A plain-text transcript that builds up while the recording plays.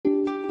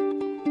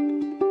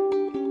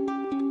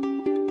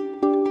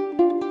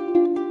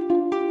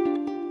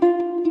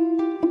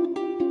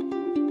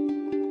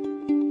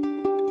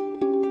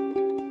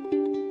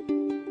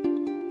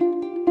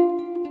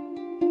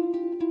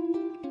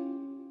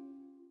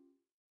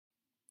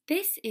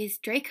This is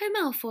Draco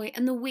Malfoy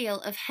and the Wheel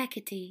of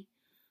Hecate,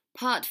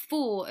 Part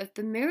 4 of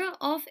the Mirror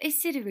of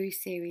Isidoru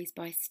series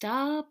by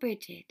Star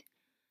Bridget.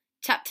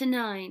 Chapter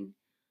 9,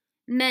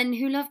 Men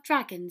Who Love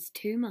Dragons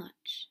Too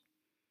Much.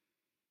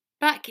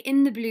 Back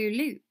in the Blue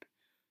Loop,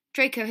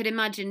 Draco had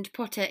imagined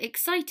Potter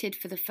excited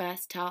for the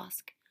first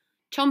task,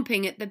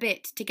 chomping at the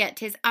bit to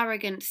get his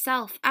arrogant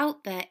self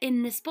out there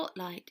in the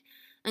spotlight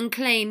and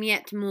claim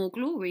yet more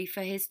glory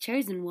for his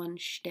chosen one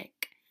shtick.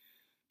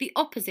 The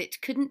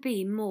opposite couldn't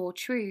be more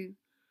true.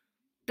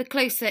 The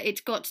closer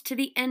it got to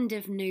the end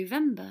of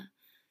November,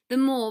 the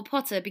more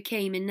Potter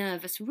became a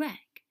nervous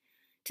wreck,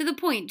 to the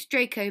point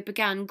Draco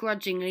began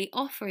grudgingly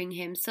offering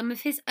him some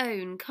of his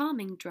own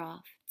calming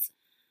drafts.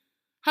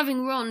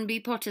 Having Ron be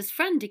Potter's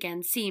friend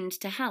again seemed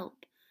to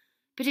help,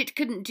 but it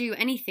couldn't do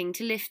anything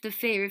to lift the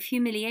fear of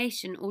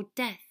humiliation or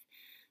death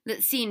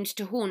that seemed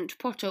to haunt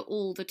Potter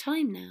all the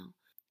time now,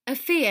 a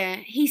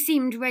fear he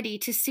seemed ready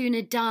to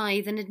sooner die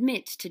than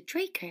admit to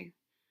Draco.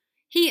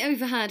 He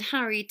overheard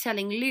Harry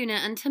telling Luna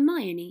and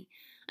Hermione,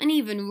 and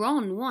even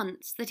Ron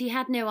once, that he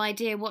had no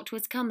idea what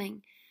was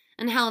coming,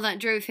 and how that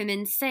drove him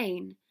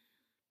insane.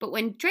 But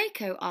when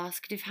Draco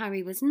asked if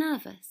Harry was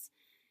nervous,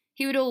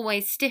 he would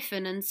always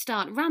stiffen and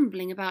start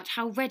rambling about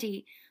how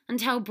ready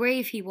and how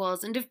brave he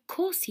was, and of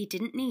course he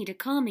didn't need a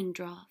calming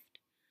draught.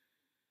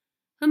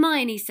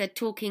 Hermione said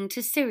talking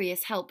to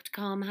Sirius helped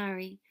calm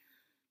Harry.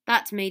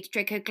 That made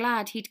Draco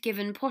glad he'd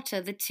given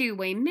Potter the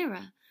two-way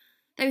mirror,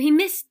 though he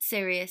missed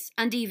Sirius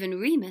and even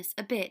Remus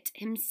a bit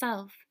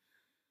himself.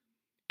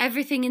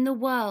 Everything in the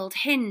world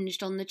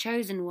hinged on the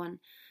Chosen One,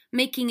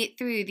 making it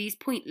through these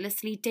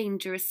pointlessly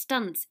dangerous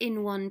stunts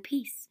in one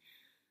piece,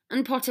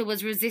 and Potter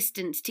was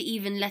resistant to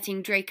even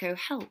letting Draco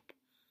help.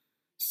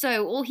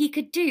 So all he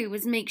could do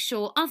was make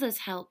sure others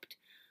helped,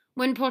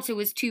 when Potter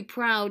was too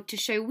proud to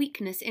show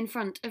weakness in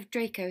front of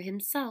Draco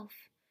himself.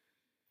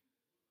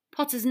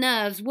 Potter's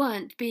nerves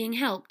weren't being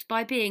helped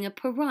by being a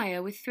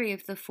pariah with 3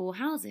 of the 4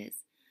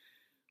 houses.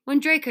 When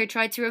Draco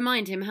tried to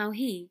remind him how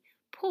he,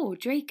 poor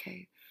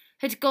Draco,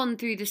 had gone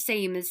through the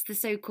same as the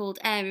so-called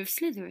heir of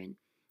Slytherin,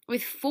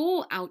 with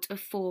 4 out of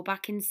 4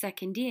 back in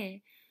second year,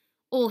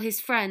 all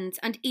his friends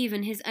and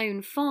even his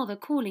own father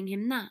calling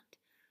him that,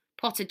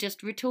 Potter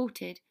just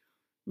retorted,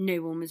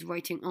 "No one was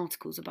writing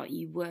articles about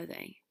you, were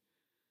they?"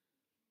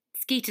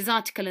 Skeeter's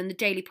article in the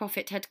Daily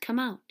Prophet had come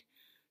out,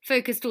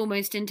 focused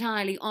almost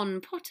entirely on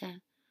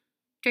Potter.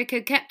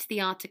 Draco kept the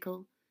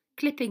article,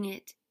 clipping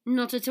it,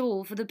 not at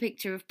all for the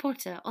picture of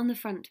Potter on the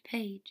front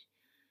page.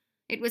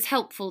 It was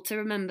helpful to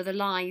remember the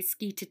lies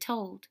Skeeter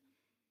told.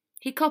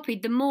 He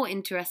copied the more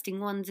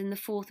interesting ones in the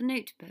 4th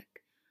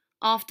notebook.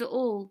 After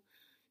all,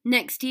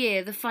 next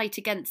year the fight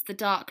against the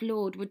Dark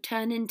Lord would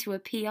turn into a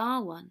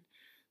PR one,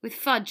 with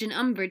Fudge and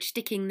Umbridge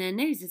sticking their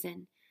noses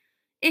in.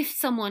 If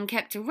someone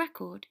kept a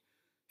record,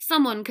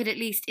 someone could at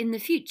least in the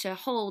future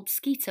hold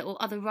Skeeter or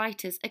other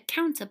writers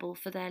accountable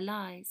for their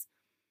lies.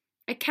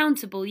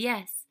 Accountable,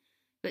 yes,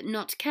 but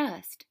not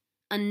cursed,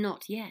 and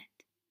not yet.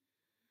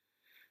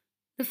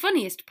 The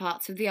funniest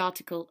parts of the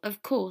article,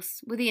 of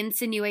course, were the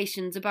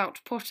insinuations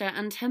about Potter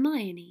and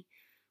Hermione,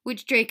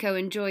 which Draco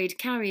enjoyed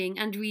carrying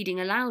and reading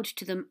aloud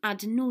to them ad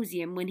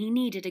nauseum when he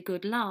needed a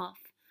good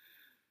laugh.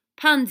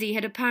 Pansy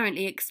had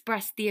apparently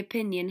expressed the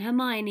opinion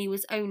Hermione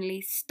was only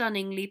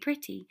stunningly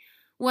pretty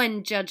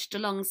when judged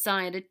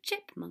alongside a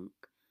chipmunk,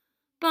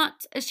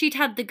 but as she'd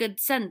had the good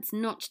sense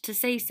not to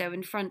say so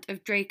in front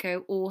of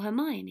Draco or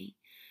Hermione,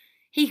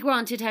 he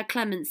granted her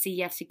clemency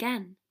yet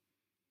again.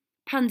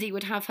 Pansy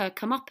would have her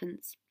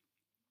comeuppance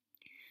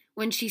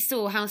when she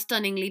saw how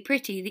stunningly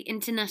pretty the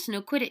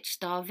international Quidditch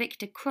star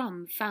Victor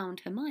Crumb found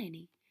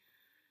Hermione.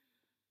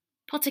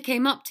 Potter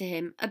came up to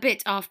him a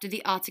bit after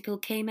the article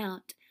came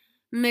out,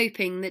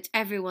 moping that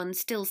everyone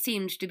still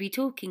seemed to be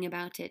talking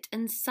about it,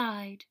 and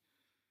sighed.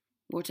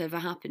 Whatever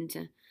happened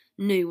to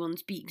 "no one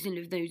speaks ill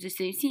of those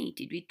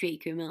associated with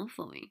Draco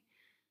Malfoy,"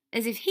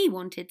 as if he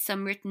wanted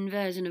some written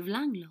version of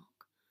Langlock.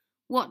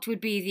 What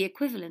would be the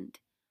equivalent?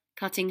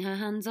 Cutting her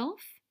hands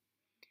off?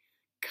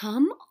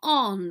 "Come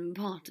on,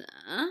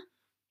 Potter,"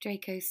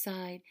 Draco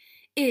sighed.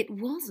 "It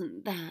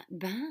wasn't that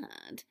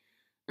bad."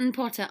 And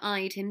Potter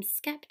eyed him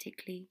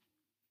sceptically.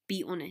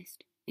 "Be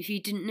honest. If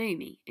you didn't know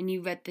me and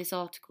you read this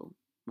article,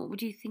 what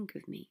would you think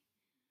of me?"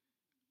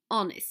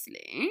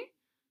 "Honestly?"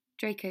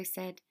 Draco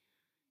said.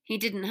 He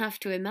didn't have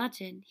to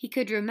imagine. He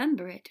could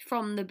remember it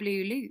from the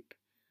Blue Loop.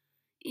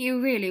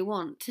 "You really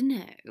want to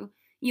know?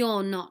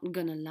 You're not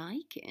gonna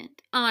like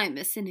it. I'm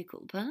a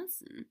cynical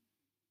person."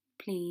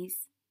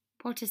 "Please,"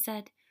 Potter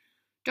said,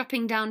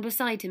 dropping down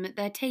beside him at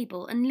their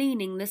table and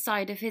leaning the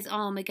side of his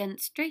arm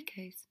against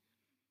Draco's.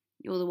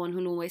 "You're the one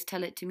who'll always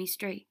tell it to me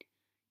straight.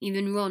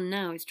 Even Ron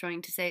now is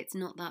trying to say it's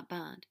not that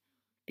bad.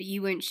 But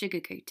you won't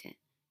sugarcoat it,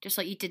 just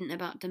like you didn't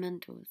about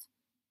Dementors.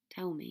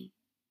 Tell me."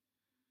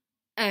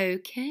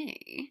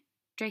 "Okay,"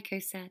 Draco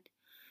said,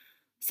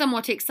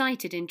 somewhat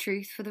excited in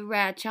truth for the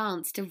rare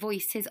chance to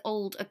voice his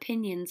old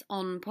opinions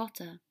on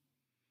Potter.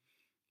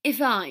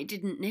 "If I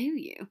didn't know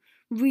you,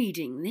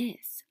 reading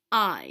this,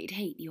 I'd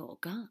hate your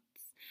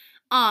guts.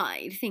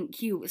 I'd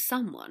think you were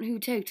someone who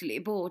totally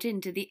bought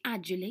into the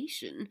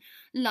adulation,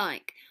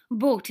 like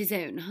bought his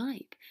own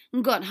hype,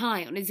 got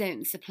high on his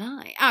own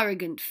supply,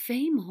 arrogant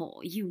fame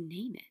whore, you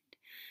name it.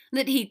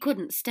 That he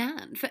couldn't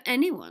stand for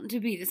anyone to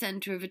be the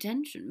centre of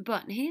attention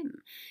but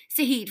him,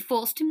 so he'd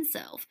forced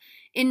himself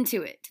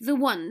into it the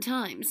one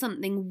time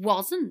something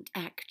wasn't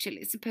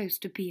actually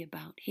supposed to be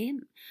about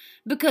him,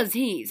 because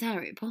he's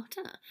Harry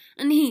Potter,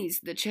 and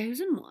he's the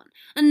chosen one,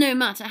 and no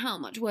matter how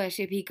much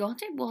worship he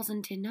got, it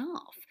wasn't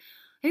enough.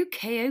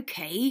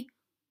 Okay.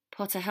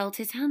 Potter held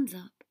his hands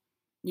up.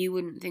 You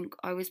wouldn't think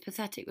I was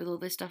pathetic with all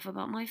this stuff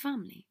about my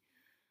family.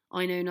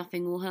 I know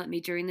nothing will hurt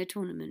me during the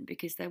tournament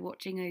because they're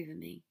watching over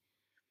me.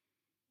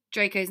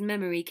 Draco's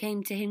memory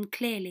came to him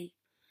clearly.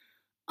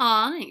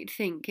 I'd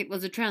think it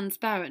was a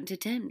transparent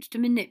attempt to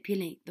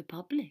manipulate the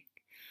public.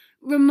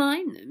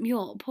 Remind them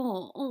you're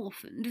poor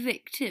orphaned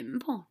victim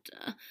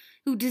Potter,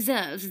 who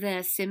deserves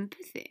their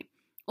sympathy,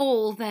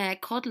 all their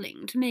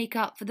coddling to make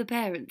up for the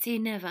parents he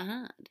never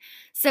had,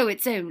 so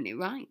it's only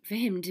right for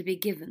him to be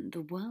given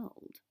the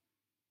world.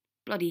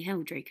 Bloody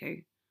hell, Draco,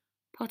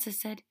 Potter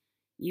said.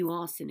 You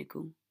are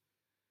cynical.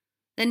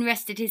 Then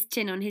rested his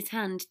chin on his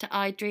hand to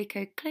eye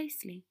Draco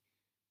closely.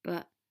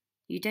 But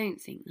you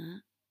don't think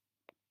that?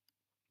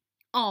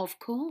 Of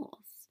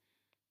course,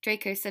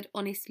 Draco said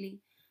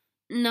honestly.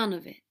 None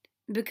of it,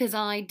 because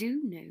I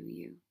do know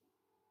you.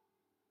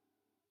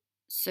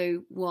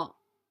 So what?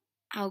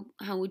 How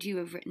would you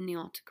have written the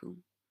article?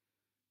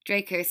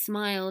 Draco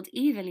smiled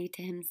evilly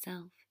to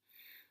himself.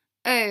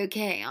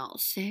 Okay, I'll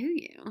show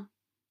you,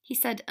 he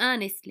said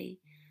earnestly,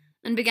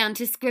 and began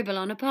to scribble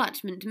on a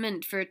parchment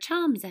meant for a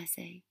charms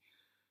essay.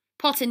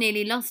 Potter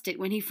nearly lost it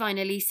when he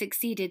finally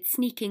succeeded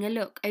sneaking a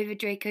look over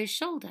Draco's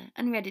shoulder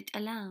and read it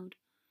aloud.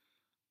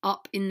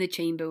 Up in the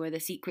chamber where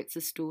the secrets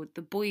are stored,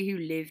 the boy who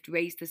lived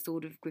raised the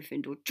sword of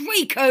Gryffindor.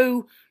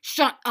 Draco!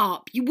 Shut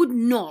up! You would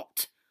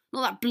not!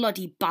 Not that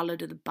bloody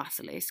ballad of the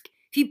basilisk.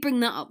 If you bring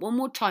that up one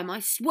more time,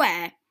 I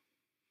swear.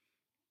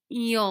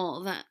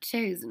 You're that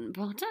chosen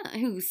Potter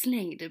who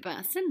slayed a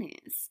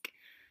basilisk,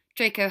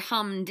 Draco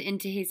hummed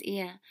into his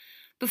ear,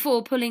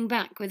 before pulling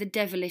back with a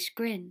devilish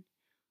grin.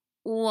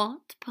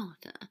 What,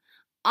 Potter?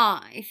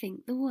 I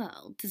think the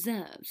world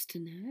deserves to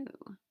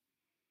know.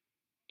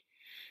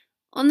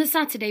 On the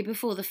Saturday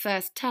before the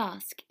first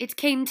task, it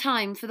came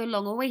time for the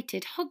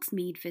long-awaited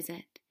Hogsmeade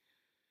visit.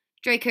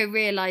 Draco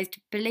realised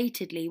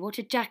belatedly what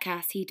a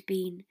jackass he'd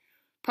been,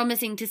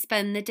 promising to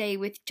spend the day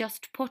with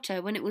just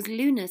Potter when it was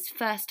Luna's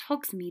first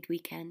Hogsmeade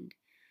weekend.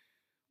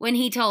 When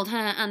he told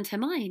her and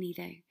Hermione,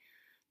 though,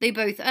 they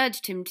both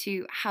urged him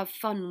to have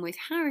fun with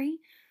Harry,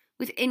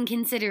 with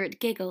inconsiderate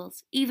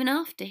giggles, even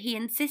after he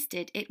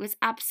insisted it was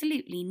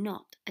absolutely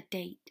not a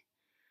date.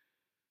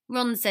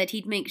 Ron said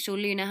he'd make sure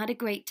Luna had a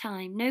great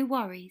time, no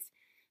worries,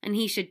 and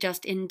he should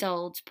just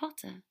indulge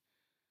Potter.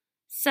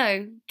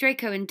 So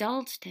Draco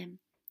indulged him,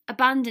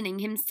 abandoning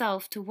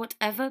himself to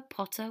whatever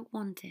Potter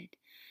wanted,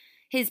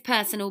 his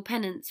personal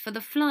penance for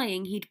the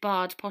flying he'd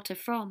barred Potter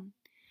from.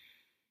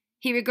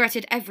 He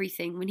regretted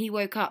everything when he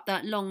woke up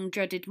that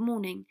long-dreaded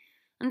morning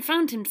and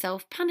found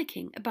himself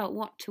panicking about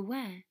what to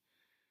wear.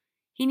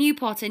 He knew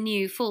Potter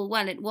knew full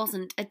well it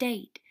wasn't a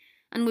date,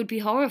 and would be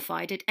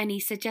horrified at any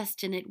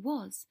suggestion it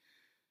was.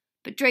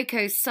 But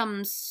Draco's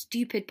some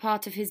stupid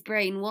part of his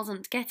brain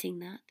wasn't getting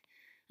that,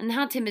 and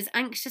had him as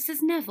anxious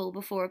as Neville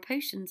before a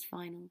potions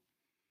final.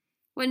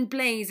 When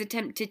Blaise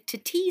attempted to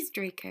tease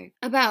Draco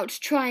about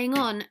trying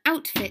on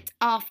outfit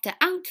after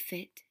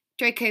outfit,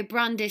 Draco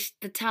brandished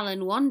the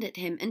Talon wand at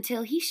him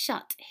until he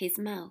shut his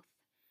mouth.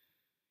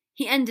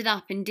 He ended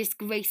up in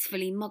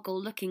disgracefully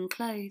muggle-looking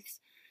clothes,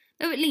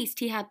 though at least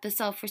he had the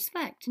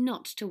self-respect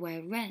not to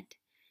wear red.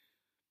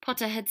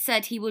 Potter had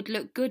said he would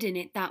look good in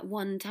it that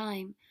one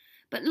time,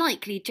 but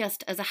likely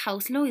just as a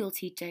house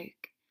loyalty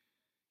joke.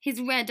 His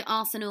red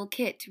arsenal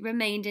kit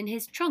remained in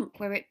his trunk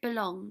where it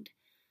belonged,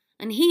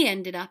 and he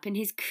ended up in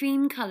his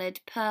cream-coloured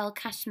pearl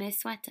cashmere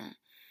sweater,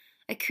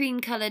 a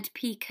cream-coloured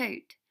pea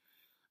coat,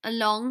 a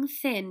long,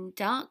 thin,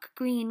 dark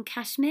green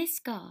cashmere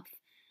scarf,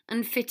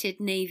 and fitted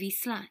navy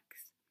slacks.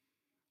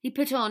 He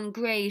put on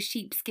grey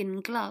sheepskin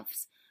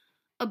gloves,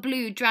 a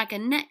blue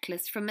dragon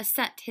necklace from a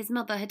set his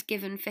mother had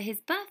given for his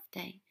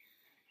birthday,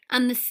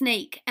 and the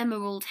snake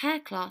emerald hair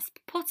clasp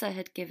Potter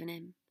had given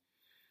him.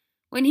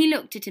 When he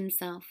looked at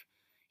himself,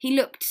 he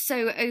looked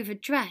so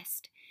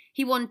overdressed,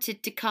 he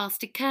wanted to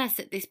cast a curse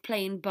at this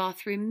plain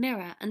bathroom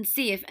mirror and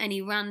see if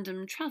any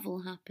random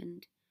travel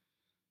happened.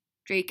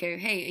 Draco,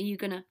 hey, are you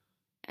gonna...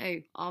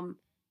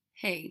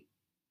 hey,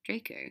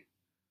 Draco,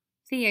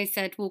 Theo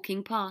said,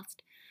 walking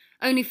past,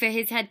 only for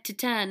his head to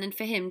turn and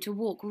for him to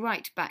walk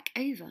right back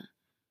over.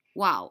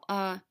 Wow,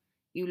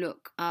 you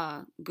look,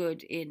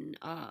 good in,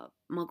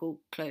 muggle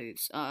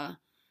clothes,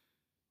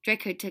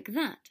 Draco took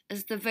that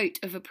as the vote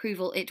of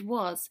approval it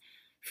was,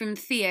 from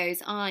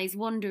Theo's eyes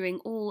wandering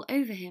all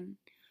over him,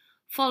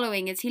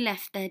 following as he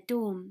left their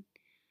dorm.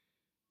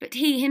 But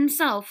he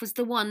himself was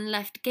the one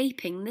left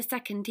gaping the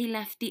second he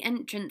left the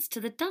entrance to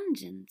the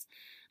dungeons,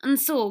 and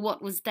saw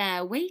what was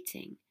there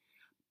waiting.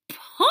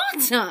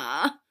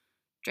 Potter!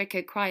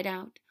 Draco cried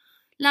out,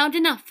 loud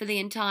enough for the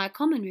entire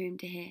common room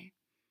to hear.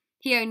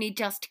 He only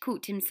just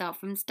caught himself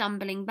from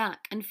stumbling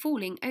back and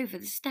falling over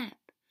the step.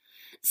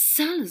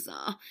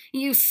 Salazar,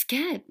 you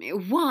scared me.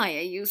 Why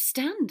are you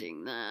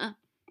standing there?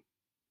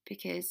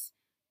 Because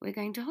we're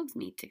going to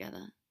Hogsmeade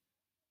together,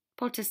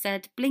 Potter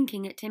said,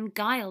 blinking at him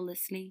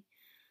guilelessly.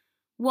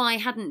 Why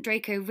hadn't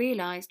Draco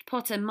realised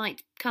Potter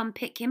might come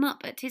pick him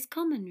up at his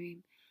common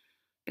room?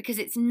 Because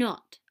it's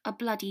not a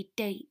bloody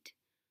date.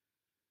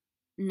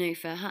 No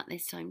fur hat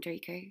this time,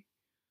 Draco.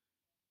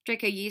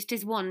 Draco used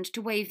his wand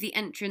to wave the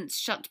entrance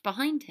shut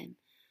behind him,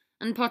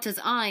 and Potter's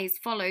eyes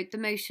followed the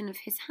motion of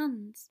his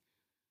hands.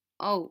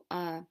 Oh,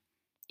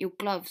 your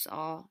gloves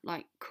are,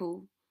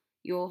 cool.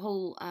 Your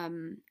whole,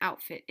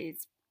 outfit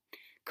is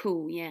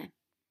cool, yeah.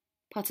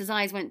 Potter's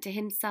eyes went to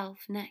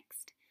himself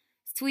next,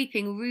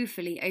 sweeping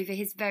ruefully over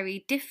his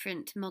very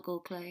different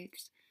Muggle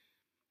clothes.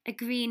 A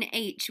green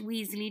H.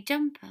 Weasley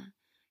jumper,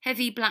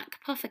 heavy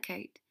black puffer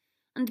coat,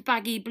 and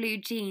baggy blue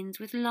jeans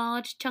with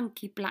large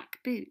chunky black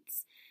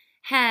boots,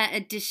 hair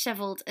as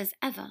dishevelled as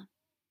ever.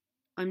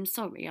 I'm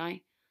sorry,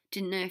 I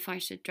didn't know if I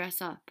should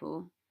dress up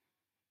or...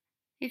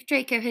 If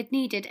Draco had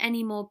needed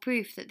any more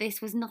proof that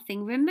this was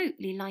nothing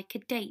remotely like a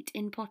date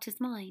in Potter's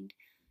mind,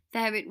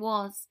 there it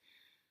was,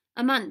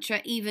 a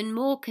mantra even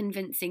more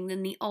convincing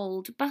than the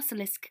old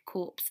basilisk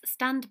corpse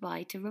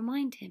standby to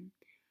remind him.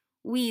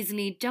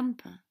 Weasley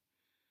jumper.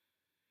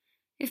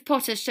 If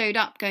Potter showed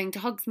up going to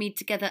Hogsmeade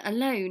together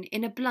alone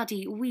in a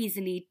bloody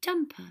Weasley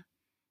jumper,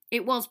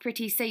 it was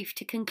pretty safe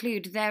to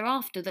conclude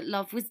thereafter that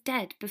love was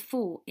dead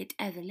before it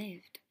ever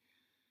lived.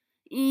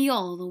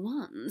 You're the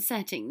one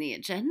setting the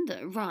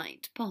agenda,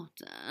 right,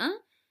 Potter?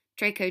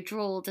 Draco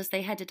drawled as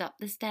they headed up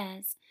the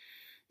stairs.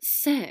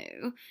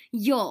 So,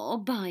 you're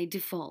by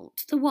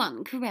default the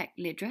one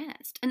correctly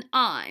dressed, and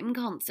I'm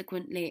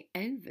consequently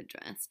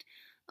overdressed.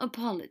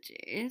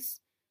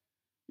 Apologies.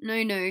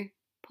 No,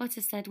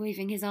 Potter said,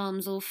 waving his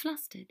arms all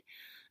flustered,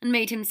 and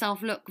made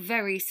himself look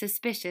very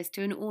suspicious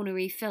to an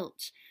ornery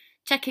Filch,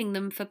 checking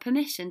them for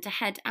permission to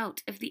head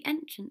out of the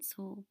entrance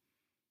hall.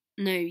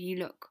 No, you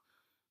look,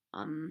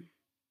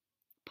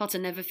 Potter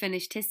never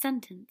finished his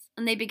sentence,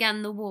 and they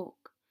began the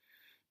walk.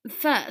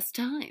 First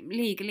time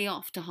legally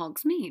off to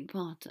Hogsmeade,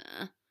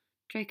 Potter,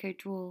 Draco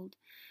drawled.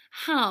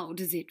 How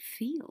does it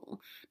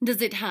feel?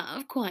 Does it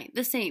have quite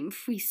the same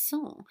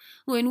frisson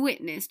when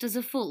witnessed as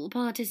a full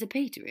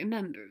participatory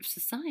member of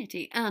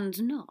society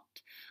and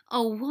not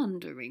a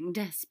wandering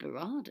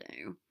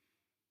desperado?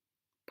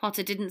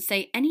 Potter didn't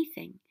say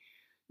anything.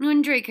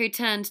 When Draco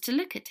turned to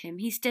look at him,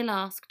 he still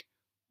asked,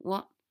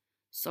 What?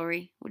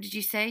 Sorry, what did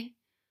you say?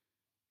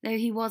 Though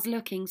he was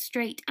looking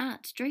straight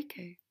at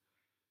Draco.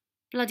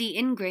 Bloody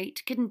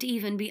ingrate couldn't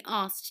even be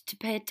asked to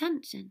pay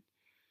attention.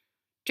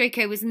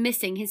 Draco was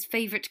missing his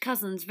favourite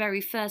cousin's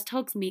very first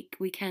Hogsmeade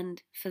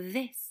weekend for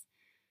this.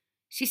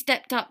 She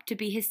stepped up to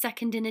be his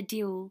second in a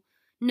duel,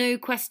 no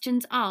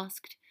questions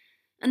asked,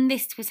 and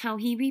this was how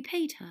he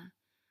repaid her,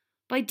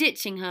 by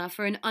ditching her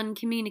for an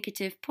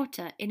uncommunicative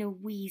Potter in a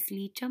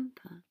Weasley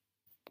jumper.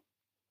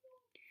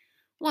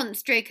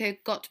 Once Draco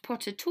got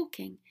Potter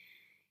talking,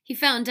 he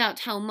found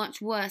out how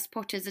much worse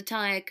Potter's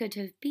attire could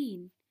have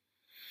been.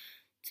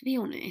 To be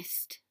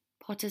honest,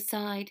 Potter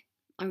sighed,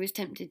 I was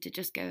tempted to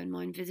just go in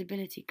my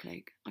invisibility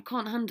cloak. I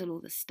can't handle all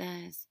the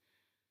stairs.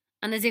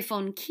 And as if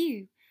on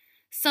cue,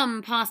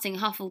 some passing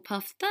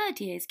Hufflepuff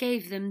third years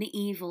gave them the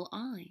evil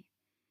eye.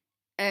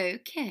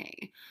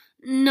 Okay,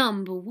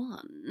 number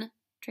one,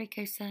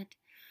 Draco said.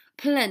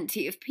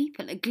 Plenty of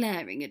people are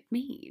glaring at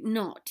me,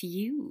 not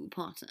you,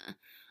 Potter.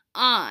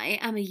 I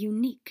am a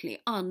uniquely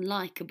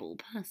unlikable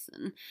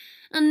person.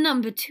 And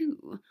number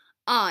two,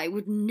 I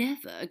would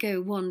never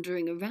go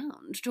wandering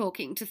around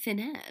talking to thin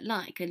air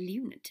like a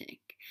lunatic.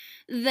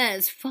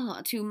 There's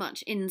far too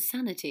much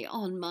insanity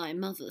on my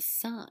mother's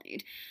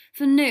side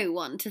for no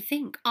one to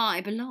think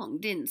I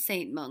belonged in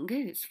St.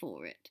 Mungo's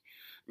for it.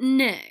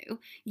 No,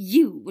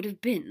 you would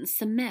have been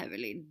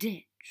summarily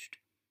ditched.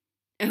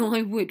 Oh,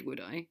 I would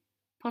I?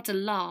 Potter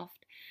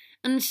laughed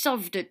and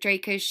shoved at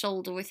Draco's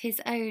shoulder with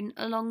his own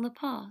along the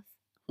path.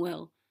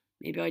 Well,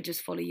 maybe I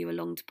just follow you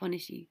along to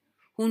punish you,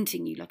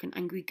 haunting you like an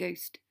angry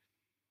ghost.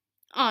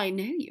 I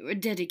know you're a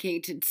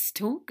dedicated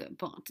stalker,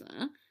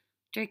 Potter,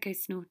 Draco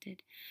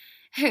snorted.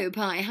 Hope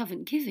I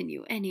haven't given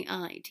you any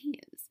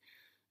ideas.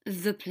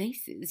 The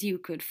places you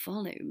could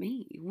follow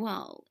me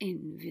while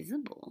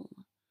invisible.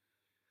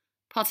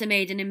 Potter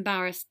made an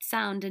embarrassed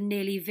sound and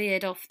nearly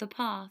veered off the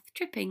path,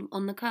 tripping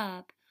on the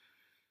curb.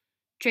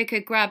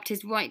 Draco grabbed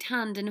his right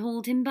hand and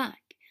hauled him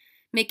back,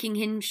 making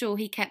him sure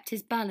he kept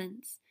his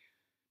balance.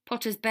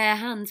 Potter's bare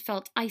hands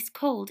felt ice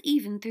cold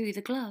even through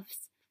the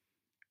gloves.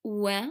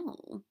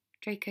 Well,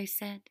 Draco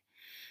said,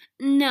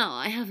 now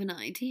I have an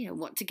idea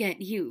what to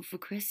get you for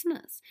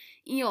Christmas.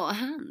 Your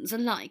hands are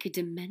like a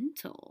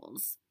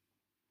Dementor's.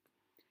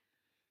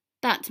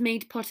 That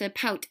made Potter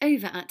pout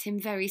over at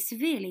him very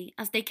severely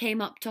as they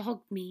came up to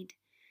Hogsmeade.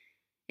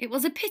 It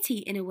was a pity,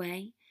 in a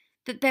way,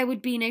 that there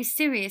would be no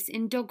Sirius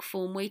in dog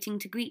form waiting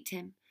to greet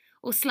him,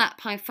 or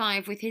slap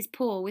high-five with his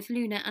paw with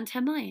Luna and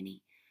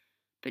Hermione.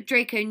 but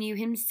Draco knew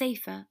him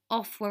safer,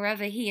 off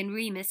wherever he and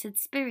Remus had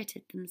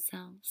spirited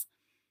themselves.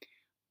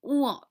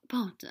 What,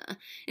 Potter,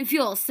 if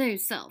you're so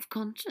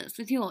self-conscious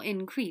with your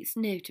increased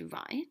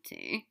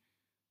notoriety?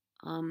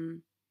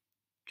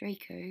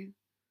 Draco,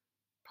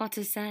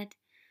 Potter said,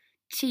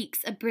 cheeks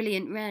a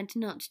brilliant red,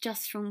 not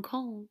just from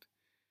cold.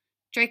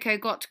 Draco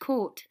got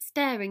caught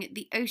staring at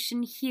the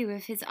ocean hue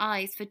of his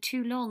eyes for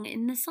too long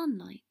in the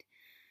sunlight,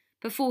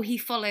 before he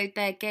followed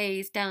their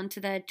gaze down to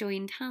their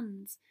joined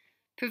hands,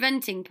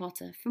 preventing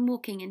Potter from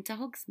walking into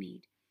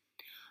Hogsmeade.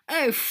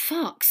 Oh,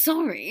 fuck,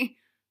 sorry,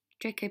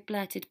 Draco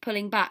blurted,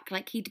 pulling back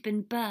like he'd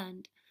been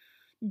burned.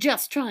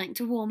 Just trying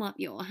to warm up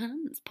your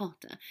hands,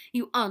 Potter,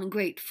 you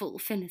ungrateful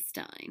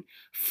Philistine.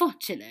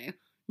 Focilo.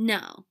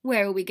 Now,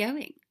 where are we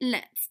going?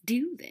 Let's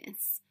do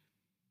this.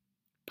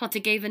 Potter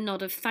gave a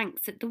nod of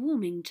thanks at the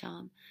warming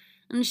charm,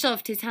 and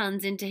shoved his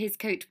hands into his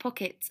coat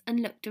pockets and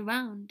looked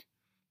around.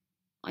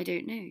 I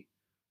don't know.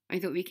 I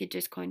thought we could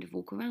just kind of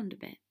walk around a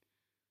bit.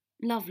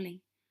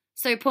 Lovely.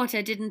 So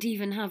Potter didn't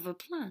even have a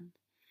plan.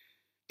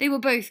 They were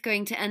both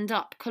going to end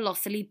up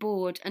colossally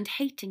bored and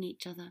hating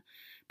each other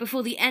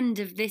before the end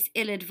of this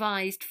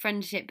ill-advised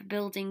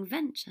friendship-building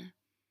venture.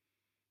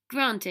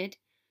 Granted,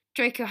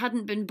 Draco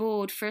hadn't been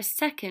bored for a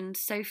second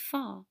so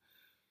far,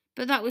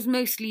 but that was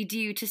mostly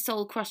due to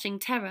soul-crushing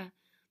terror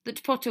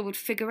that Potter would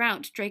figure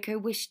out Draco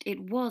wished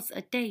it was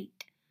a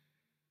date.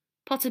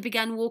 Potter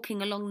began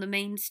walking along the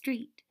main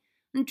street,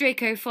 and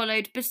Draco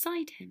followed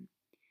beside him.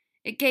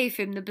 It gave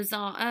him the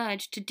bizarre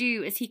urge to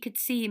do as he could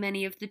see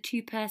many of the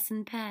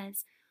two-person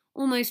pairs,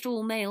 almost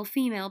all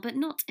male-female, but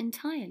not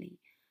entirely,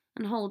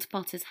 and hold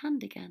Potter's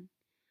hand again.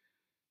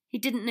 He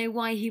didn't know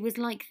why he was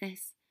like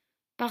this.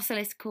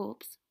 Basilisk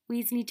corpse,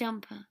 Weasley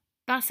jumper,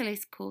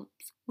 Basilisk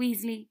corpse,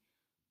 Weasley...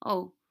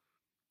 Oh,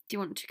 do you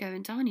want to go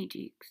into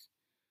Honeydukes?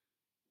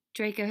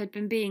 Draco had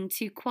been being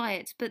too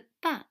quiet, but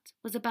that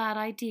was a bad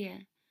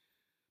idea.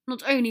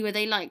 Not only were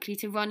they likely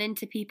to run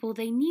into people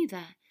they knew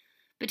there,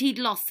 but he'd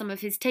lost some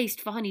of his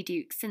taste for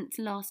Honeydukes since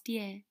last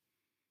year.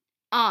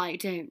 I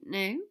don't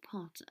know,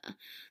 Potter.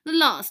 The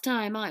last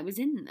time I was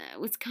in there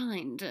was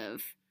kind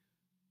of...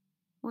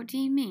 What do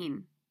you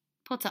mean?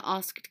 Potter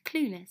asked,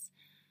 clueless.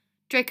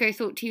 Draco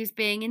thought he was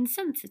being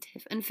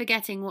insensitive and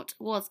forgetting what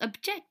was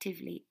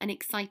objectively an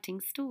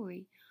exciting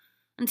story,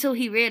 until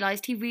he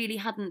realised he really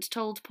hadn't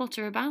told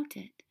Potter about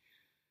it.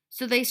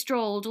 So they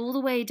strolled all the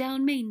way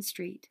down Main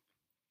Street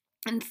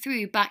and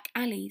through back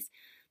alleys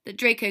that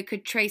Draco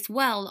could trace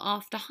well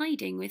after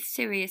hiding with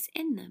Sirius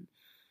in them,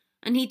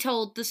 and he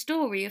told the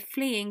story of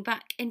fleeing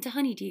back into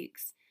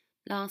Honeydukes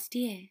last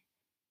year.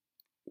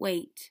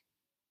 Wait,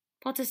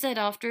 Potter said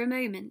after a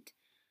moment,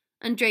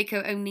 and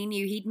Draco only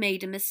knew he'd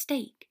made a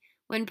mistake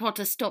when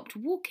Potter stopped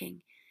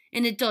walking,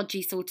 in a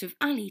dodgy sort of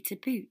alley to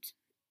boot.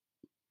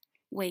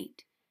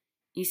 Wait,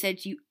 you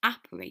said you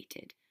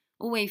apparated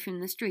away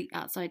from the street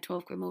outside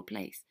 12 Grimmauld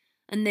Place,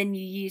 and then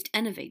you used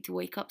Enervate to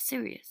wake up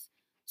Sirius.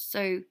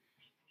 So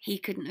he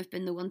couldn't have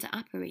been the one to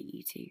apparate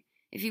you two,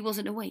 if he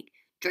wasn't awake.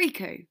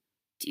 Draco,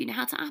 do you know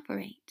how to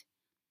apparate?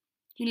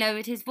 He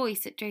lowered his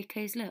voice at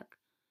Draco's look.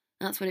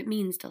 That's what it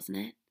means, doesn't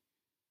it?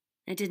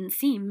 There didn't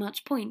seem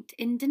much point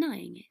in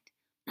denying it.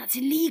 That's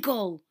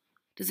illegal!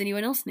 Does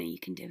anyone else know you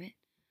can do it?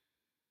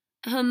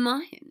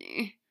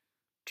 Hermione,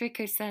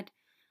 Draco said,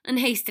 and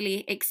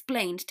hastily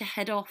explained to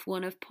head off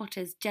one of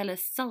Potter's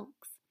jealous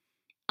sulks.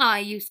 I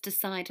used to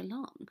side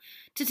along,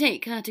 to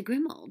take her to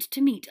Grimmauld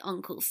to meet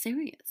Uncle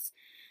Sirius.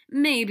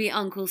 Maybe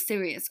Uncle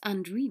Sirius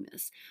and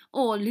Remus,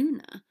 or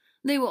Luna.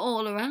 They were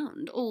all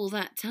around all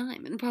that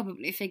time and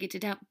probably figured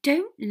it out.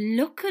 Don't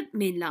look at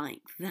me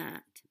like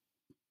that.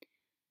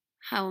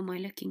 How am I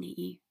looking at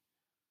you?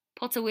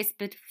 Potter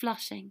whispered,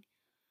 flushing.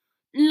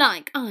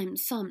 Like I'm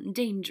some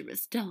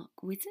dangerous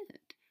dark wizard,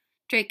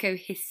 Draco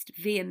hissed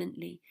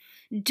vehemently.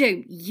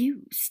 Don't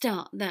you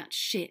start that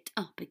shit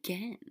up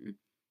again.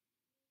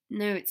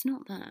 No, it's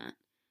not that.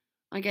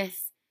 I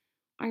guess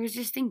I was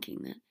just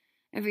thinking that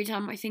every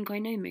time I think I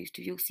know most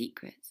of your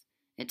secrets,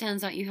 it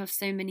turns out you have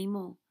so many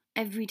more.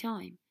 Every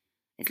time.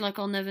 It's like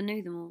I'll never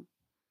know them all.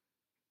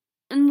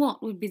 And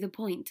what would be the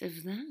point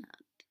of that?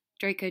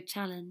 Draco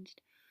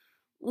challenged.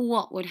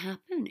 What would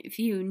happen if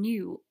you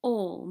knew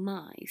all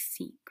my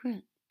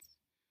secrets?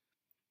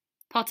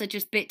 Potter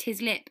just bit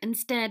his lip and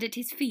stared at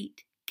his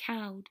feet,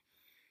 cowed.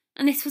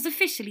 And this was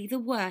officially the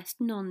worst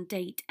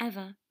non-date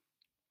ever.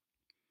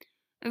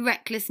 A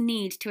reckless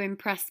need to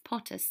impress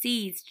Potter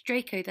seized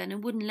Draco then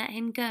and wouldn't let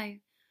him go.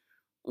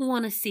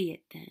 Want to see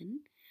it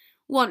then?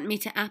 Want me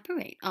to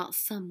apparate us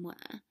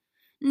somewhere?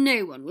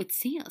 No one would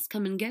see us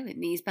come and go in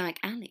these back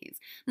alleys.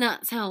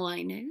 That's how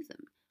I know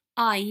them.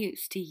 I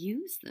used to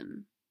use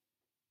them.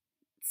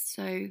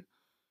 So,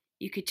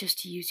 you could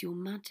just use your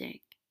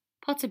magic.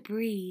 Potter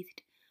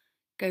breathed.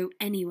 Go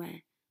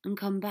anywhere and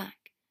come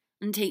back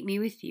and take me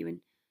with you and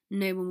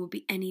no one will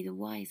be any the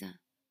wiser.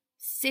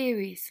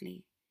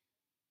 Seriously.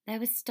 There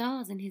were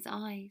stars in his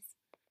eyes.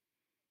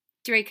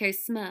 Draco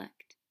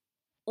smirked.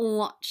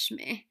 Watch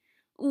me.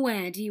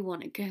 Where do you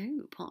want to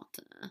go,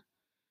 Potter?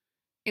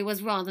 It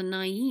was rather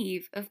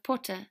naive of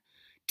Potter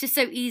to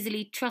so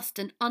easily trust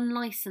an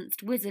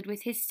unlicensed wizard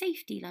with his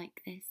safety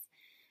like this.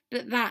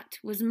 But that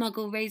was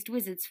Muggle-raised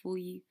wizards for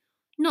you,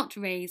 not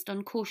raised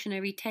on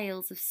cautionary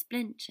tales of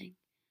splinching.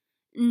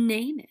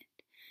 Name it.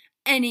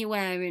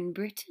 Anywhere in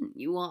Britain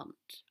you want.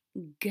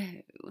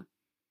 Go.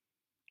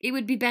 It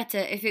would be better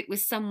if it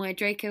was somewhere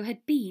Draco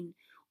had been,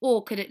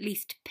 or could at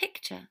least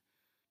picture,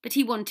 but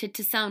he wanted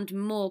to sound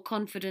more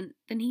confident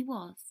than he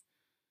was.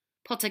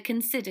 Potter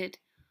considered,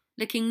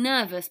 looking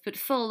nervous but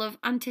full of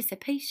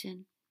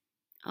anticipation.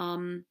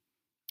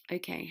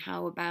 Okay,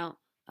 how about,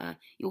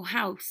 your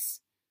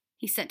house?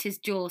 He set his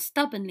jaw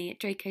stubbornly at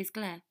Draco's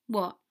glare.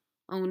 What?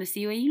 I want to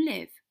see where you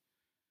live.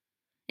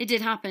 It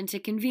did happen to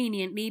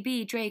conveniently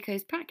be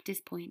Draco's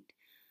practice point.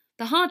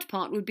 The hard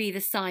part would be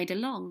the side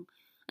along,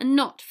 and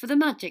not for the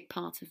magic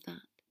part of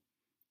that.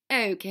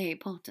 Okay,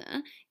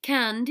 Potter,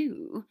 can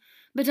do,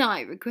 but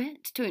I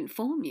regret to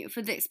inform you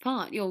for this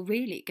part you're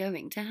really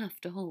going to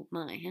have to hold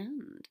my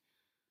hand.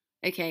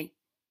 Okay,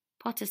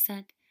 Potter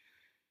said,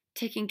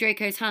 taking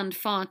Draco's hand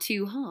far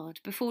too hard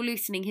before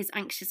loosening his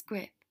anxious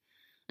grip,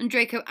 and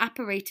Draco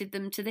apparated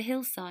them to the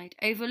hillside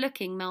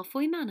overlooking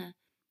Malfoy Manor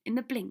in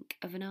the blink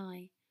of an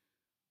eye.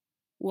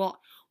 What?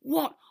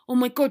 Oh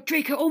my God,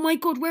 Draco, oh my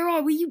God, where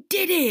are we? You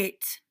did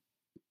it!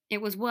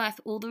 It was worth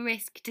all the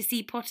risk to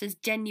see Potter's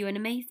genuine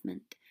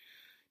amazement,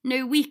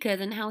 no weaker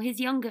than how his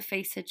younger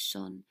face had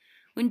shone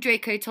when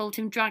Draco told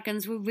him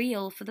dragons were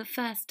real for the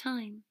first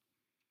time.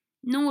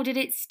 Nor did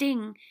it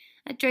sting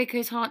at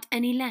Draco's heart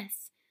any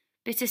less,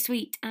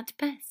 bittersweet at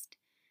best,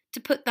 to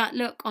put that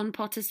look on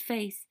Potter's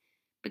face,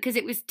 because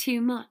it was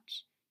too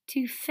much,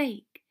 too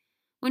fake,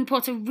 when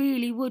Potter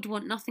really would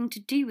want nothing to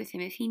do with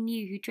him if he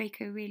knew who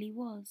Draco really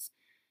was.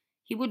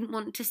 He wouldn't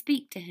want to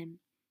speak to him,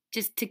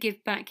 just to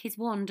give back his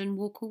wand and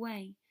walk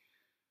away.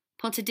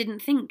 Potter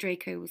didn't think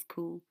Draco was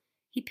cool.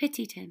 He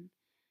pitied him.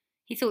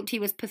 He thought he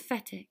was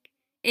pathetic,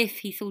 if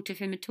he thought of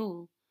him at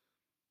all.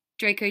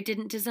 Draco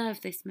didn't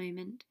deserve this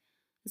moment,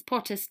 as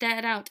Potter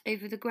stared out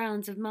over the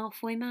grounds of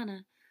Malfoy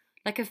Manor,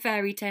 like a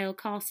fairy tale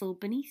castle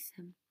beneath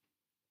him.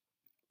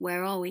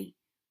 Where are we?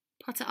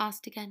 Potter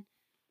asked again.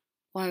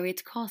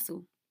 Wyrward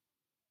Castle.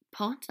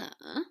 Potter?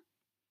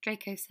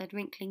 Draco said,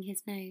 wrinkling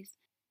his nose.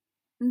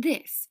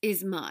 This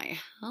is my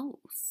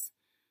house.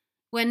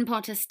 When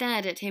Potter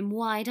stared at him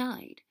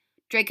wide-eyed,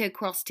 Draco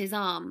crossed his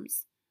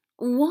arms.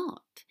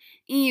 What?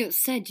 You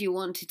said you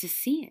wanted to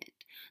see it.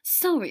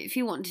 Sorry if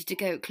you wanted to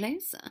go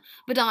closer,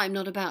 but I'm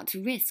not about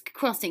to risk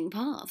crossing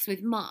paths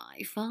with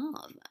my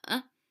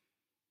father.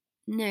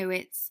 No,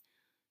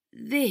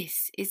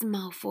 this is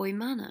Malfoy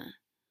Manor.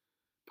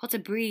 Potter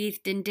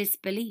breathed in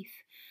disbelief,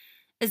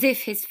 as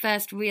if his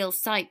first real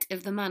sight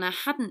of the manor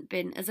hadn't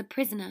been as a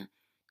prisoner,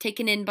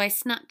 taken in by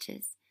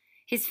snatchers,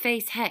 his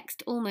face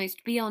hexed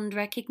almost beyond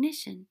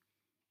recognition.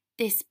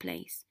 This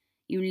place.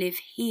 You live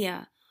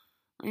here.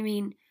 I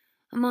mean,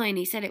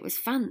 Hermione said it was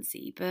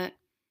fancy, but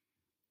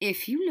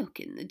if you look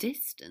in the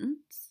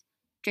distance,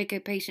 Draco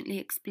patiently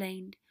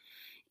explained,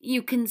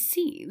 you can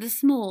see the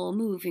small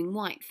moving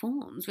white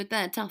forms with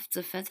their tufts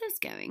of feathers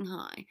going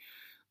high.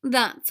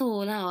 That's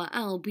all our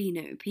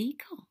albino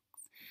peacocks.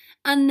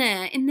 And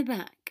there in the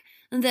back,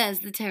 there's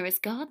the terrace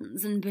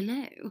gardens, and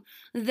below,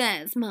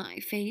 there's my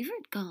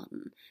favourite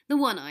garden, the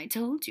one I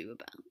told you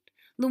about,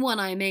 the one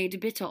I made a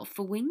bit of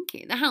for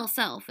Winky, the house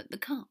elf at the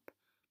cup.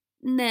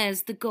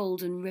 There's the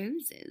golden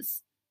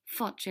roses.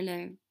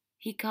 Focolo,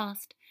 he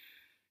cast,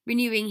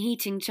 renewing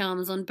heating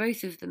charms on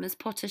both of them as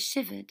Potter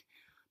shivered,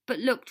 but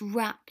looked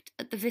rapt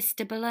at the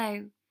vista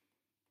below.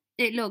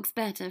 It looks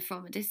better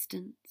from a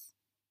distance,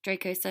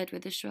 Draco said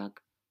with a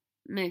shrug.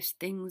 Most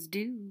things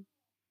do.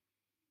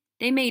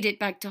 They made it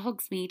back to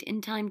Hogsmeade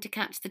in time to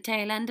catch the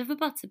tail end of a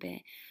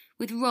butterbeer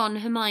with Ron,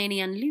 Hermione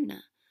and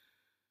Luna.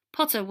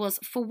 Potter was,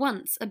 for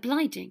once,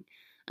 obliging,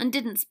 and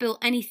didn't spill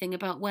anything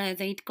about where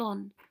they'd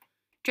gone.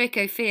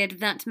 Draco feared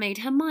that made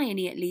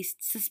Hermione at least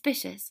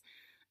suspicious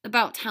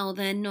about how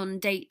their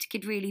non-date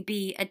could really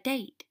be a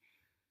date.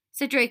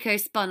 So Draco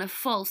spun a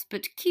false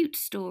but cute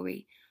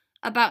story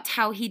about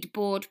how he'd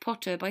bored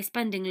Potter by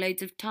spending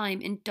loads of time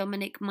in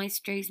Dominic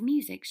Maestro's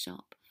music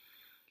shop,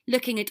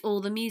 looking at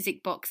all the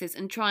music boxes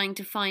and trying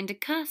to find a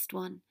cursed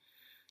one,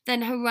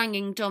 then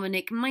haranguing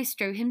Dominic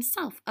Maestro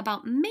himself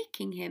about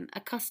making him a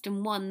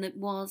custom one that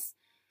was,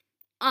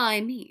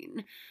 I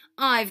mean,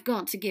 I've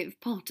got to give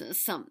Potter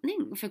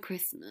something for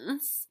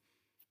Christmas.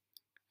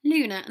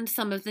 Luna and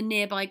some of the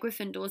nearby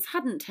Gryffindors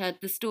hadn't heard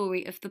the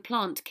story of the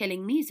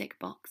plant-killing music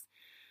box.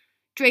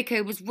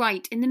 Draco was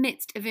right in the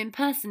midst of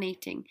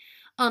impersonating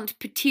Aunt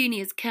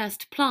Petunia's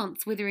cursed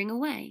plants withering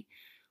away,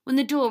 when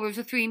the door of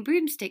the Three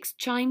Broomsticks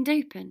chimed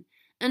open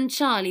and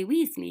Charlie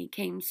Weasley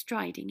came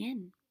striding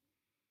in.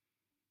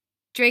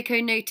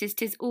 Draco noticed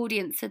his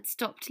audience had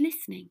stopped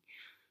listening,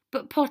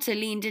 but Potter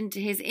leaned into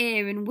his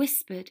ear and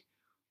whispered,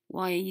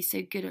 Why are you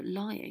so good at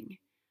lying?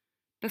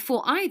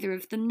 Before either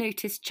of them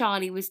noticed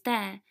Charlie was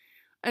there,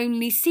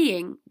 only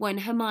seeing when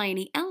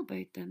Hermione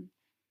elbowed them.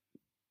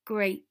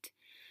 Great.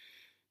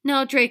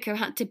 Now Draco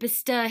had to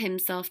bestir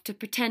himself to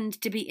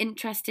pretend to be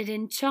interested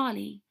in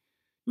Charlie.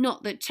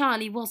 Not that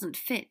Charlie wasn't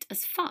fit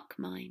as fuck,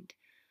 mind,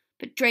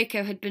 but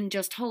Draco had been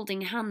just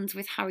holding hands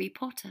with Harry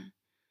Potter.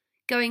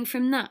 Going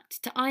from that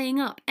to eyeing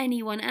up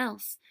anyone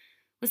else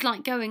was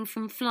like going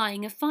from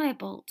flying a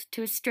firebolt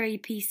to a stray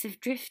piece of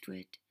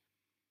driftwood.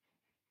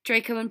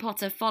 Draco and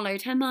Potter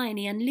followed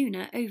Hermione and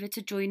Luna over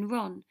to join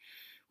Ron,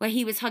 where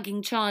he was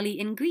hugging Charlie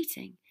in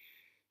greeting,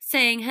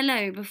 saying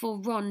hello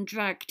before Ron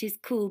dragged his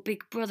cool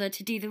big brother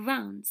to do the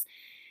rounds,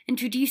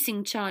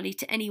 introducing Charlie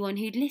to anyone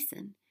who'd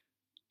listen.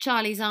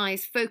 Charlie's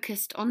eyes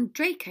focused on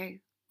Draco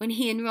when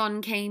he and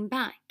Ron came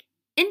back,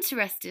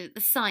 interested at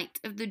the sight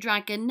of the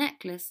dragon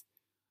necklace.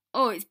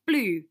 "Oh, it's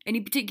blue.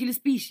 Any particular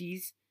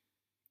species?"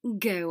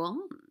 "Go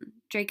on,"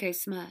 Draco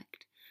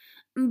smirked.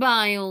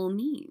 "By all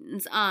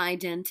means,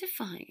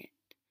 identify it."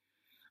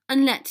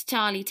 And let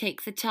Charlie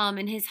take the charm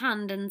in his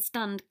hand and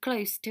stand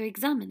close to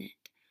examine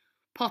it.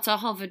 Potter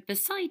hovered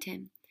beside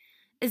him,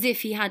 as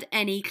if he had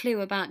any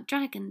clue about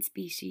dragon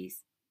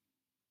species.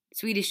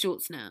 "Swedish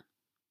short snout,"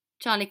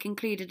 Charlie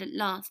concluded at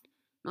last.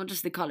 "Not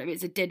just the colour,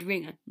 it's a dead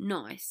ringer.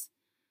 Nice."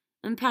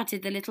 And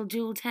patted the little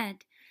jewelled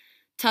head,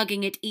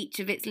 tugging at each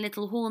of its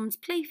little horns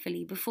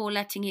playfully before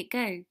letting it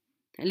go.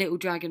 "A little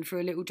dragon for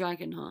a little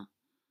dragon, huh?"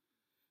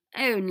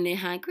 "Only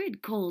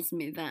Hagrid calls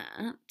me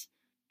that,"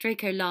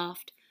 Draco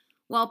laughed,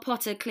 while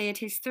Potter cleared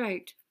his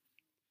throat.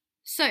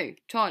 "So,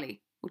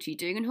 Charlie, what are you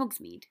doing in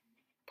Hogsmeade?"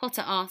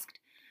 Potter asked,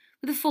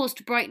 with a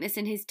forced brightness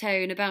in his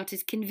tone about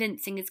as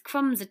convincing as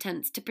Crumb's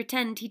attempts to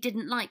pretend he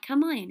didn't like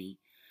Hermione.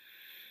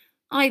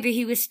 Either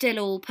he was still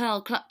all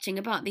pearl-clutching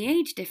about the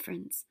age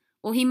difference,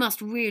 or he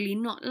must really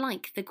not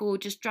like the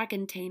gorgeous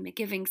dragon tamer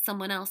giving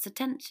someone else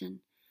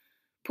attention.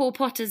 Poor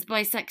Potter's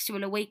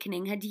bisexual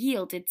awakening had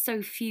yielded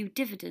so few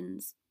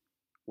dividends.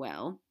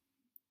 "Well,"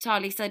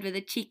 Charlie said with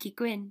a cheeky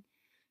grin,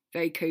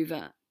 "very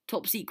covert,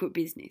 top-secret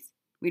business.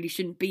 Really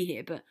shouldn't be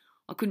here, but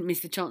I couldn't miss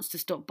the chance to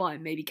stop by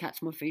and maybe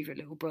catch my favourite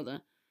little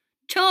brother."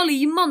 "Charlie,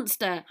 you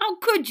monster! How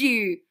could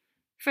you?"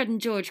 Fred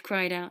and George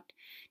cried out,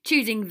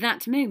 choosing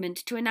that moment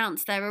to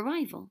announce their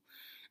arrival,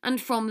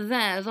 and from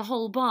there the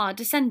whole bar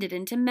descended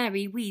into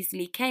merry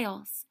Weasley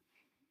chaos.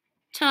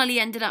 Charlie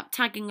ended up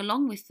tagging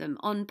along with them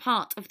on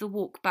part of the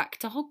walk back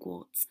to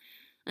Hogwarts,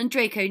 and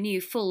Draco knew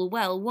full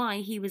well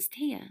why he was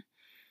here.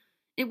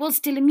 It was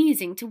still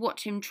amusing to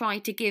watch him try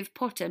to give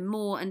Potter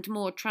more and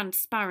more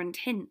transparent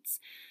hints.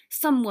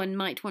 Someone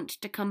might want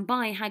to come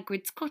by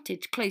Hagrid's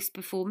cottage close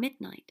before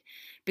midnight,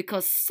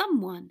 because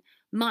someone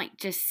might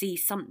just see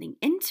something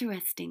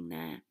interesting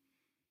there.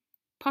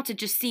 Potter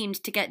just seemed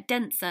to get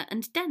denser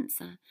and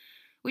denser,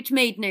 which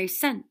made no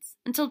sense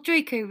until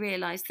Draco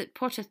realised that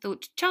Potter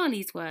thought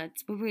Charlie's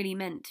words were really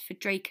meant for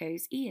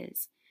Draco's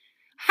ears.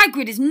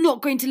 "Hagrid is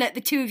not going to let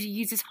the two of you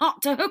use his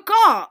heart to hook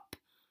up!"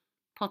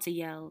 Potter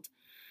yelled,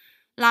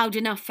 loud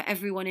enough for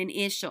everyone in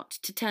earshot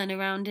to turn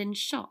around in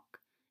shock,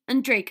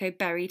 and Draco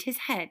buried his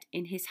head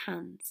in his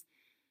hands.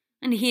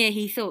 And here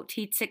he thought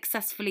he'd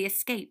successfully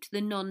escaped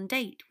the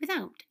non-date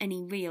without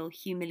any real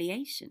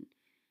humiliation.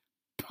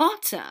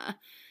 "Potter,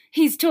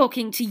 he's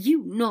talking to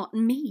you, not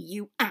me,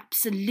 you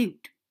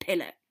absolute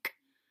pillock,"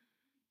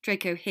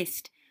 Draco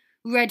hissed,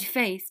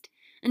 red-faced,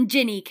 and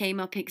Ginny came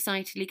up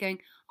excitedly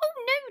going,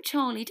 "Oh no,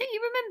 Charlie, don't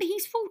you remember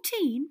he's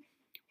 14?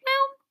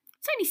 Well,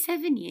 it's only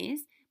 7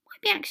 years.